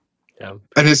 Yeah.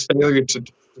 And his failure to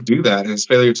do that, and his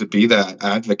failure to be that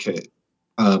advocate,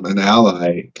 an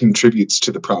ally, contributes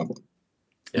to the problem.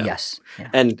 Yeah. Yes. Yeah.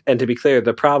 And to be clear,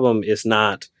 the problem is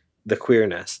not the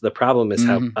queerness. The problem is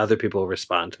how other people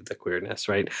respond to the queerness,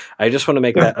 right? I just want to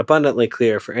make that abundantly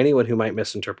clear for anyone who might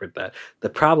misinterpret that. The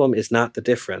problem is not the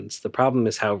difference. The problem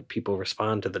is how people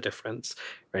respond to the difference,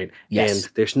 right? Yes.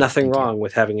 And there's nothing wrong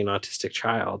with having an autistic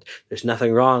child. There's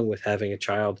nothing wrong with having a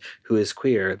child who is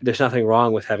queer. There's nothing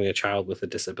wrong with having a child with a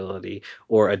disability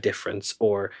or a difference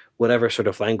or whatever sort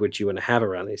of language you want to have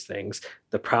around these things.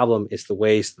 The problem is the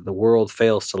ways that the world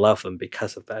fails to love them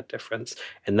because of that difference.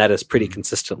 And that is pretty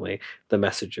consistently the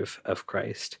message of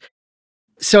Christ.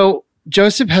 So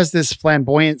Joseph has this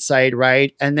flamboyant side,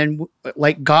 right? And then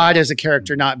like God as a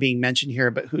character not being mentioned here,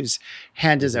 but whose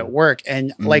hand is at work.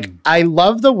 And like, I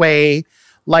love the way,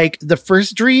 like the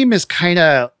first dream is kind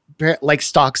of like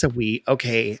stalks of wheat.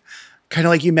 Okay. Kind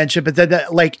of like you mentioned, but then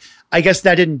like, I guess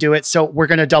that didn't do it. So we're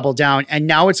going to double down. And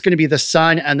now it's going to be the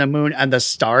sun and the moon and the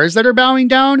stars that are bowing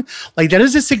down. Like that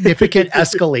is a significant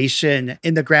escalation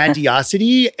in the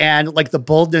grandiosity and like the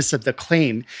boldness of the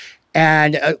claim.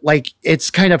 And like, it's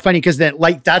kind of funny because then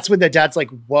like, that's when the dad's like,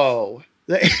 whoa.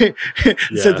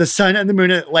 So the sun and the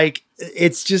moon, like,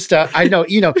 it's just, I know,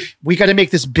 we got to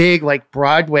make this big, like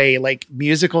Broadway, like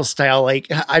musical style. Like,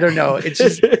 I don't know. It's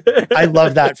just, I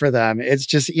love that for them. It's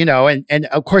just, and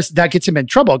of course that gets him in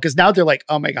trouble because now they're like,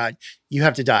 oh my God, you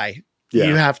have to die. Yeah.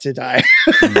 You have to die.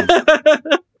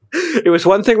 It was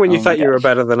one thing when you thought you were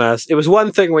better than us. It was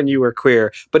one thing when you were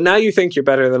queer, but now you think you're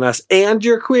better than us and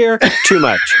you're queer. Too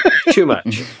much. Too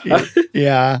much.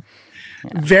 Yeah.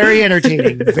 Very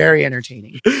entertaining. Very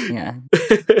entertaining. Yeah.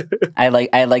 I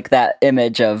like that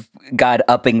image of God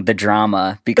upping the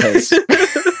drama because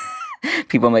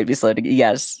people might be slow to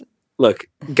yes. Look,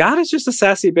 God is just a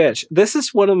sassy bitch. This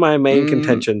is one of my main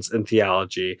contentions in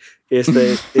theology is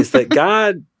that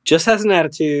God just has an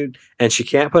attitude and she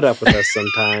can't put up with us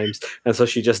sometimes. And so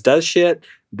she just does shit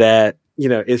that,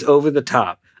 is over the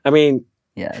top. I mean,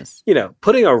 yes.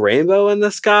 Putting a rainbow in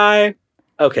the sky.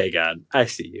 Okay, God, I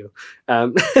see you.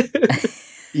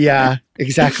 Yeah,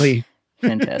 exactly.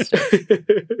 Fantastic.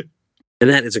 And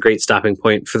that is a great stopping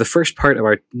point for the first part of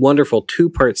our wonderful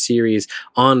 2-part series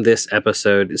on this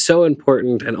episode. So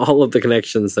important, and all of the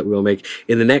connections that we'll make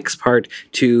in the next part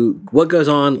to what goes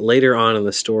on later on in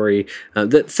the story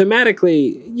that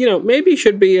thematically, maybe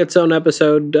should be its own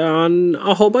episode on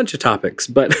a whole bunch of topics,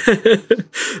 but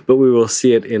but we will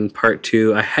see it in part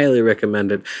 2. I highly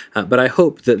recommend it, but I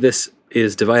hope that this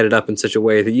is divided up in such a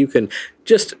way that you can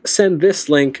just send this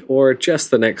link or just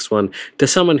the next one to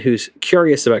someone who's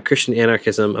curious about Christian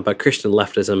anarchism, about Christian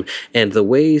leftism, and the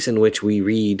ways in which we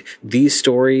read these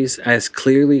stories as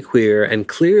clearly queer and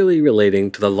clearly relating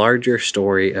to the larger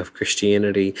story of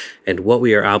Christianity and what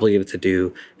we are obligated to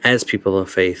do as people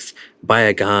of faith by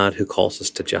a God who calls us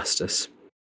to justice.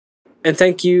 And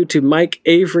thank you to Mike,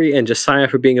 Avery, and Josiah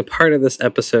for being a part of this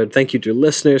episode. Thank you to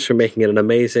listeners for making it an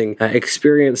amazing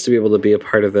experience to be able to be a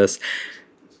part of this.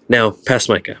 Now, past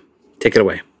Micah, take it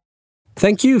away.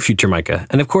 Thank you, future Micah,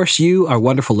 and of course you, our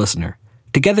wonderful listener.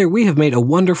 Together, we have made a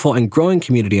wonderful and growing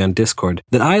community on Discord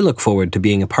that I look forward to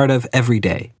being a part of every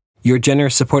day. Your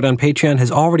generous support on Patreon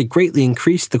has already greatly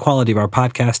increased the quality of our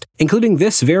podcast, including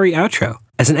this very outro.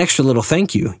 As an extra little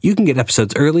thank you, you can get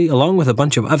episodes early along with a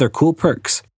bunch of other cool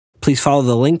perks. Please follow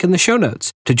the link in the show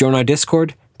notes to join our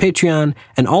Discord, Patreon,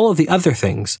 and all of the other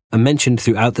things I mentioned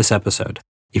throughout this episode.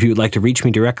 If you would like to reach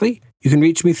me directly, you can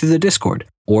reach me through the Discord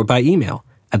or by email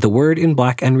at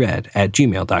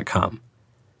thewordinblackandred@gmail.com.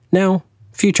 Now,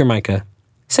 future Micah,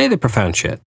 say the profound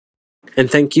shit.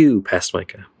 And thank you, past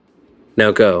Micah.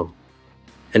 Now go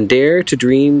and dare to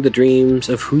dream the dreams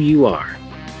of who you are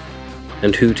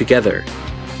and who together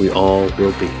we all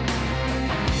will be.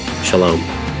 Shalom.